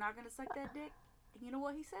like, are you not going to suck that dick? And you know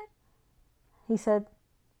what he said? He said,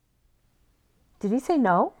 did he say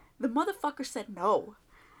no? The motherfucker said no.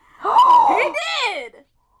 He did!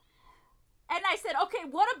 And I said, okay,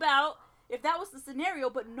 what about if that was the scenario,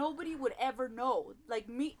 but nobody would ever know? Like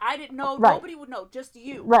me, I didn't know. Right. Nobody would know. Just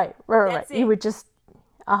you. Right. That's it. You would just,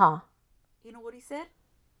 You know what he said?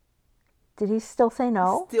 Did he still say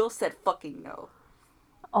no? Still said fucking no.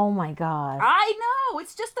 Oh my God. I know.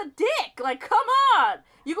 It's just a dick. Like, come on.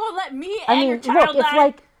 You gonna let me and your child look, die? if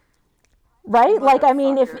like, right? Like, I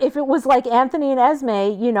mean, if it was like Anthony and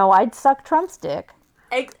Esme, you know, I'd suck Trump's dick.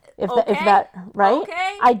 If that, right?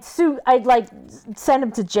 Okay. I'd like send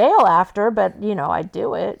him to jail after, but I'd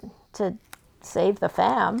do it to save the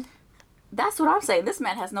fam. That's what I'm saying. This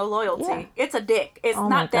man has no loyalty. Yeah. It's a dick. It's Oh my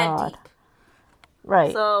not that God. deep.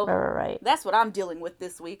 Right. So Right. that's what I'm dealing with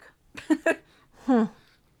this week.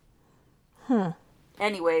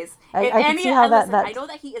 Anyways, I can see how listen, that. I know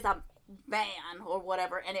that he is a man or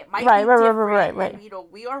whatever, and it might Right, be right, different. right.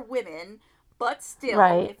 And, we are women, but still,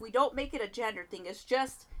 Right. if we don't make it a gender thing, it's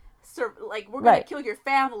just like we're gonna kill your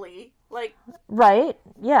family. Like, right?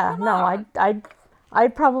 Yeah. come No, on.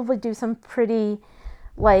 I'd probably do some pretty,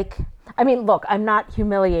 like. I mean, look, I'm not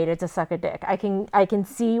humiliated to suck a dick. I can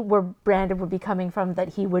see where Brandon would be coming from, that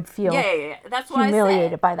he would feel Yeah. That's what humiliated I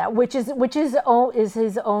said. by that, which is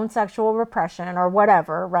his own sexual repression or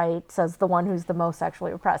whatever, right? Says the one who's the most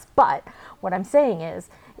sexually repressed. But what I'm saying is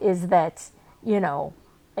that,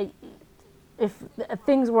 if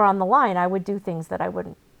things were on the line, I would do things that I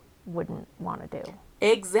wouldn't want to do.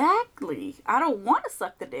 Exactly. I don't want to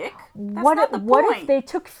suck the dick. That's What not the what point. if they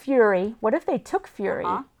took Fury? What if they took Fury?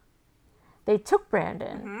 Uh-huh. They took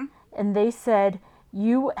Brandon, and they said,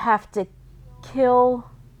 you have to kill.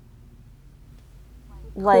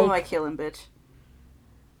 Who am I killing, bitch?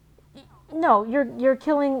 No, you're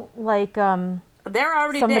killing like They're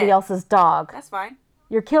already somebody dead. else's dog. That's fine.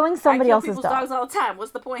 You're killing somebody I kill else's people's dog. dogs all the time.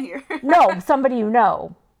 What's the point here? No, somebody you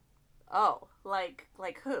know. Oh, like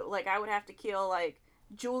who? Like I would have to kill like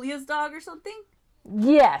Julia's dog or something?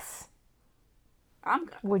 Yes.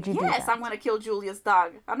 Would you do Yes, that? I'm gonna kill Julia's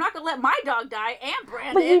dog. I'm not gonna let my dog die and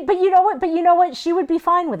Brandon. But you know what? She would be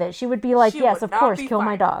fine with it. She would be like, She yes, would of not course, be kill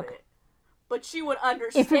my fine dog. with it. But she would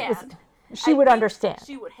understand. If it was, she I would think understand.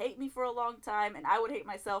 She would hate me for a long time, and I would hate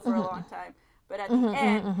myself for a long time. But at the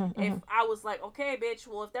end, if I was like, okay, bitch,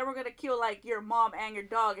 well, if they were gonna kill like your mom and your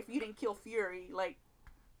dog, if you didn't kill Fury, like,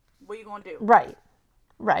 what are you gonna do? Right.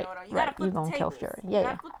 You Right. gotta flip You're the gonna kill tables. Fury. You Yeah.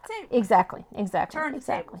 gotta flip the tables. Exactly. Turn the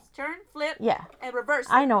Exactly. tables. Turn, flip, Yeah. and reverse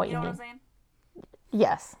it. I know what you you know mean. what I'm saying?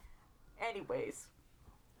 Yes. Anyways.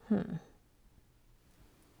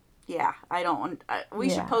 Yeah, I don't. We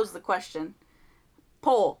should pose the question.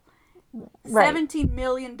 Poll. Right. $17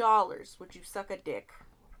 million. Would you suck a dick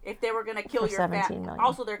if they were gonna kill For your 17 family? million.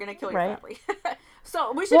 Also, they're gonna kill your Right. family.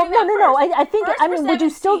 So we should Well, do that no. first. I think. First I for mean, would you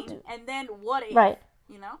still? 17, and then what if? Right.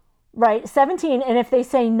 You know. Right. 17, and if they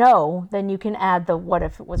say no, then you can add the what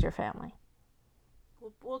if it was your family.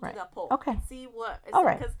 We'll do Right. that poll. Okay. And see what. All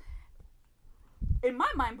right. Because in my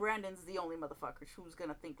mind, Brandon's the only motherfucker who's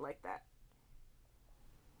gonna think like that.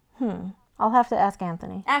 I'll have to ask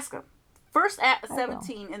Anthony. Ask him. First at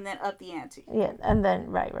 17 and then up the ante. Yeah, and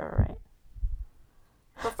then right.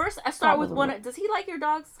 But first, I start with Probably. one. Does he like your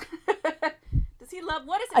dogs? Does he love?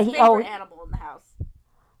 What is his He- favorite animal in the house?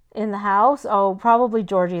 In the house, probably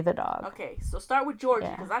Georgie the dog. Okay, so start with Georgie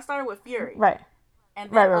Yeah. because I started with Fury. Right.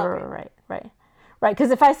 And then up it. Right.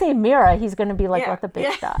 Because if I say Mira, he's gonna be like, Yeah, "Let the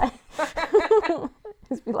bitch die."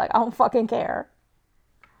 He's be like, "I don't fucking care.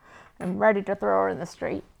 I'm ready to throw her in the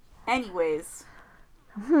street." Anyways,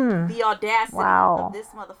 the audacity Wow. of this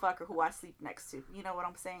motherfucker who I sleep next to. You know what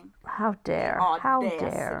I'm saying? How dare? How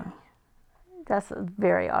dare? That's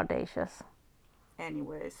very audacious.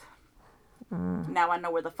 Anyways, now I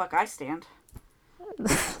know where the fuck I stand.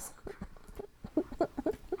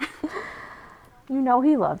 You know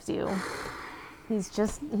he loves you. He's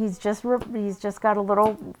just got a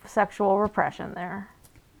little sexual repression there.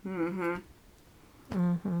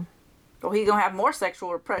 Well, he's gonna have more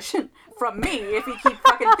sexual repression from me if he keeps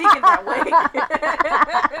fucking thinking that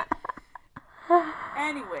way.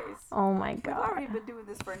 Anyways. Oh my We've god. already been doing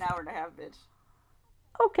this for an hour and a half, bitch.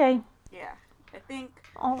 Okay. Yeah. I think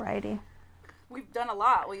Alrighty. we've done a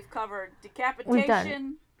lot. We've covered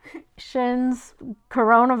decapitation, Shins,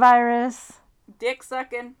 coronavirus. dick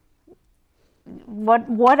sucking.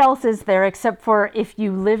 What else is there except for if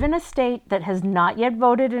you live in a state that has not yet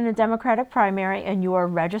voted in a Democratic primary and you are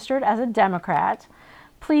registered as a Democrat,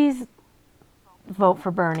 please vote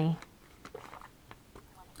for Bernie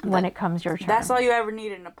when it comes your turn. That's all you ever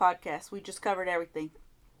needed in a podcast. We just covered everything.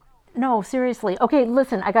 No, seriously. Okay,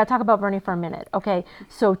 listen, I got to talk about Bernie for a minute. Okay,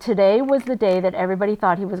 so today was the day that everybody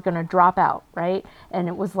thought he was going to drop out, right? And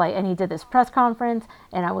it was like, and he did this press conference,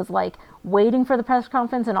 and I was like waiting for the press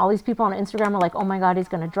conference, and all these people on Instagram were like, oh my God, he's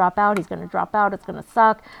going to drop out, it's going to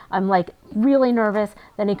suck. I'm like really nervous.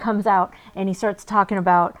 Then he comes out and he starts talking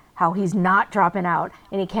about how he's not dropping out,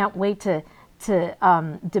 and he can't wait to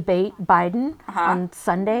debate Biden on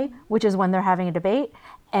Sunday, which is when they're having a debate.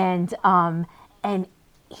 And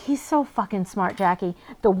he's so fucking smart, Jackie.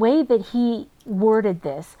 The way that he worded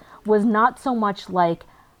this was not so much like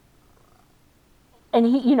and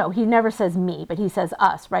he never says me, but he says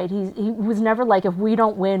us, right? He was never like, if we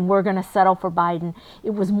don't win, we're going to settle for Biden.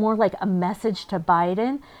 It was more like a message to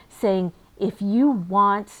Biden saying, if you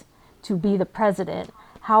want to be the president,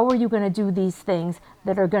 how are you going to do these things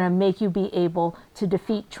that are going to make you be able to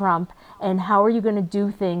defeat Trump? And how are you going to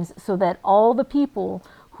do things so that all the people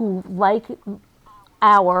who like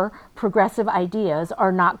our progressive ideas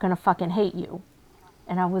are not going to fucking hate you?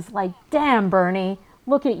 And I was like, damn, Bernie,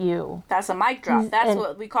 look at you. That's a mic drop. That's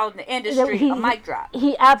what we call it in the industry, a mic drop.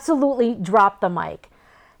 He absolutely dropped the mic.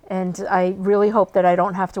 And I really hope that I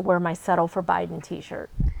don't have to wear my Settle for Biden t-shirt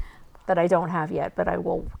that I don't have yet, but I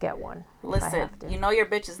will get one. Listen, you know your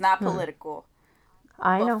bitch is not political.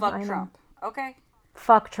 I know. Fuck Trump. Okay?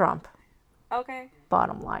 Fuck Trump. Okay.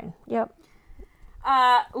 Bottom line. Yep.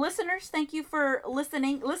 Listeners, thank you for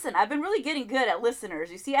listening. Listen, I've been really getting good at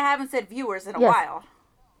listeners. You see, I haven't said viewers in a while.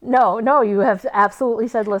 No, you have absolutely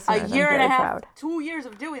said listeners. A year and a half, proud. 2 years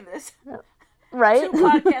of doing this. Right? 2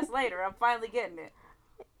 podcasts later, I'm finally getting it.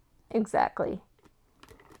 Exactly.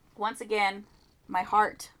 Once again, my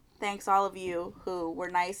heart thanks all of you who were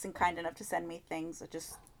nice and kind enough to send me things.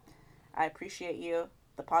 I appreciate you.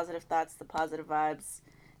 The positive thoughts, the positive vibes.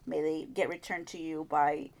 May they get returned to you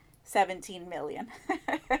by 17 million.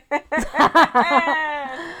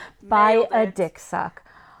 By a dick suck.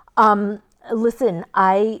 Listen,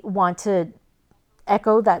 I want to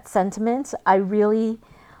echo that sentiment. I really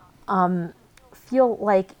feel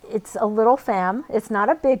like it's a little fam. It's not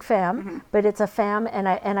a big fam, but it's a fam, and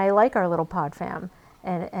I like our little pod fam,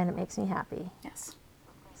 and it makes me happy. Yes.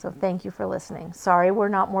 So thank you for listening. Sorry we're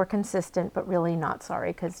not more consistent, but really not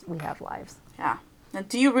sorry because we have lives. Yeah. Now,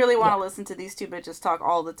 do you really want to listen to these two bitches talk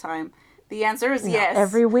all the time? The answer is yes.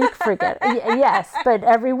 Every week, forget it. Yes, but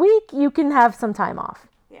every week you can have some time off.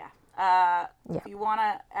 Yeah. If you want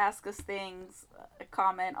to ask us things,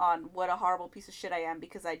 comment on what a horrible piece of shit I am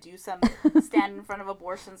because I do stand in front of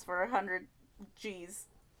abortions for 100 G's.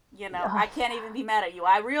 You know, I can't even be mad at you.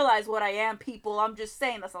 I realize what I am, people. I'm just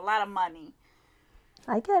saying that's a lot of money.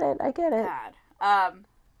 I get it. God.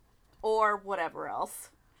 Or whatever else.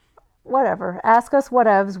 Whatever. Ask us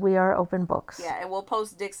whatevs. We are open books. Yeah, and we'll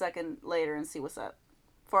post dick sucking later and see what's up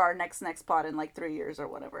for our next pod in like 3 years or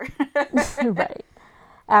whatever. Right.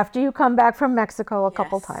 After you come back from Mexico a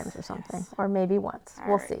couple times or something. Or maybe once.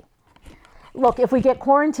 We'll see. Look, if we get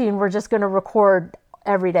quarantined, we're just going to record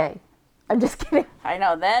every day. I'm just kidding. I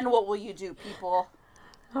know. Then what will you do, people?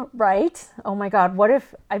 Right? Oh my God. What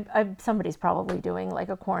if somebody's probably doing like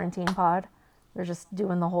a quarantine pod? They're just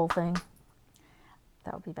doing the whole thing.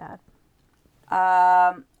 That would be bad.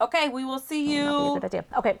 Okay, we will see you. Not be a good idea.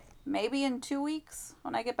 Okay. Maybe in 2 weeks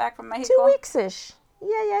when I get back from Mexico. 2 weeks-ish.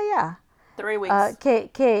 Yeah. 3 weeks.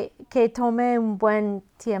 Que tome un buen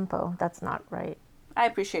tiempo. That's not right. I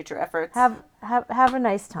appreciate your efforts. Have a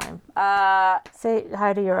nice time. Say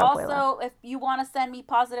hi to your abuela. Also, if you want to send me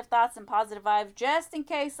positive thoughts and positive vibes, just in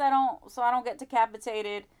case I don't get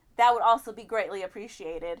decapitated, that would also be greatly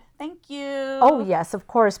appreciated. Thank you. Oh yes, of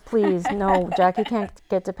course. Please, no, Jackie can't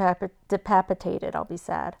get decapitated. I'll be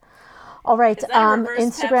sad. All right. Is that a reverse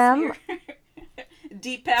Instagram.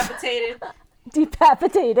 Decapitated.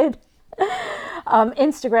 Decapitated.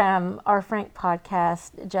 Instagram, our Frank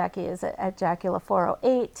podcast. Jackie is at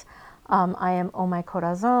Jackula408. I am Oh My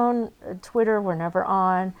Corazon. Twitter, we're never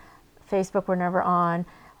on. Facebook, we're never on.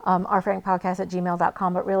 Our Frank podcast at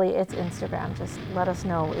gmail.com. But really, it's Instagram. Just let us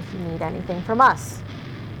know if you need anything from us,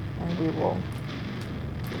 and we will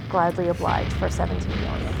gladly oblige for 17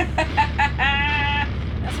 million.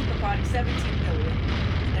 That's what the party, 17 million.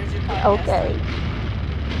 There's your podcast. Okay.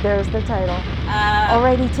 There's the title.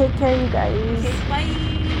 Alrighty, take care, you guys. Okay,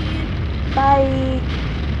 bye. Bye.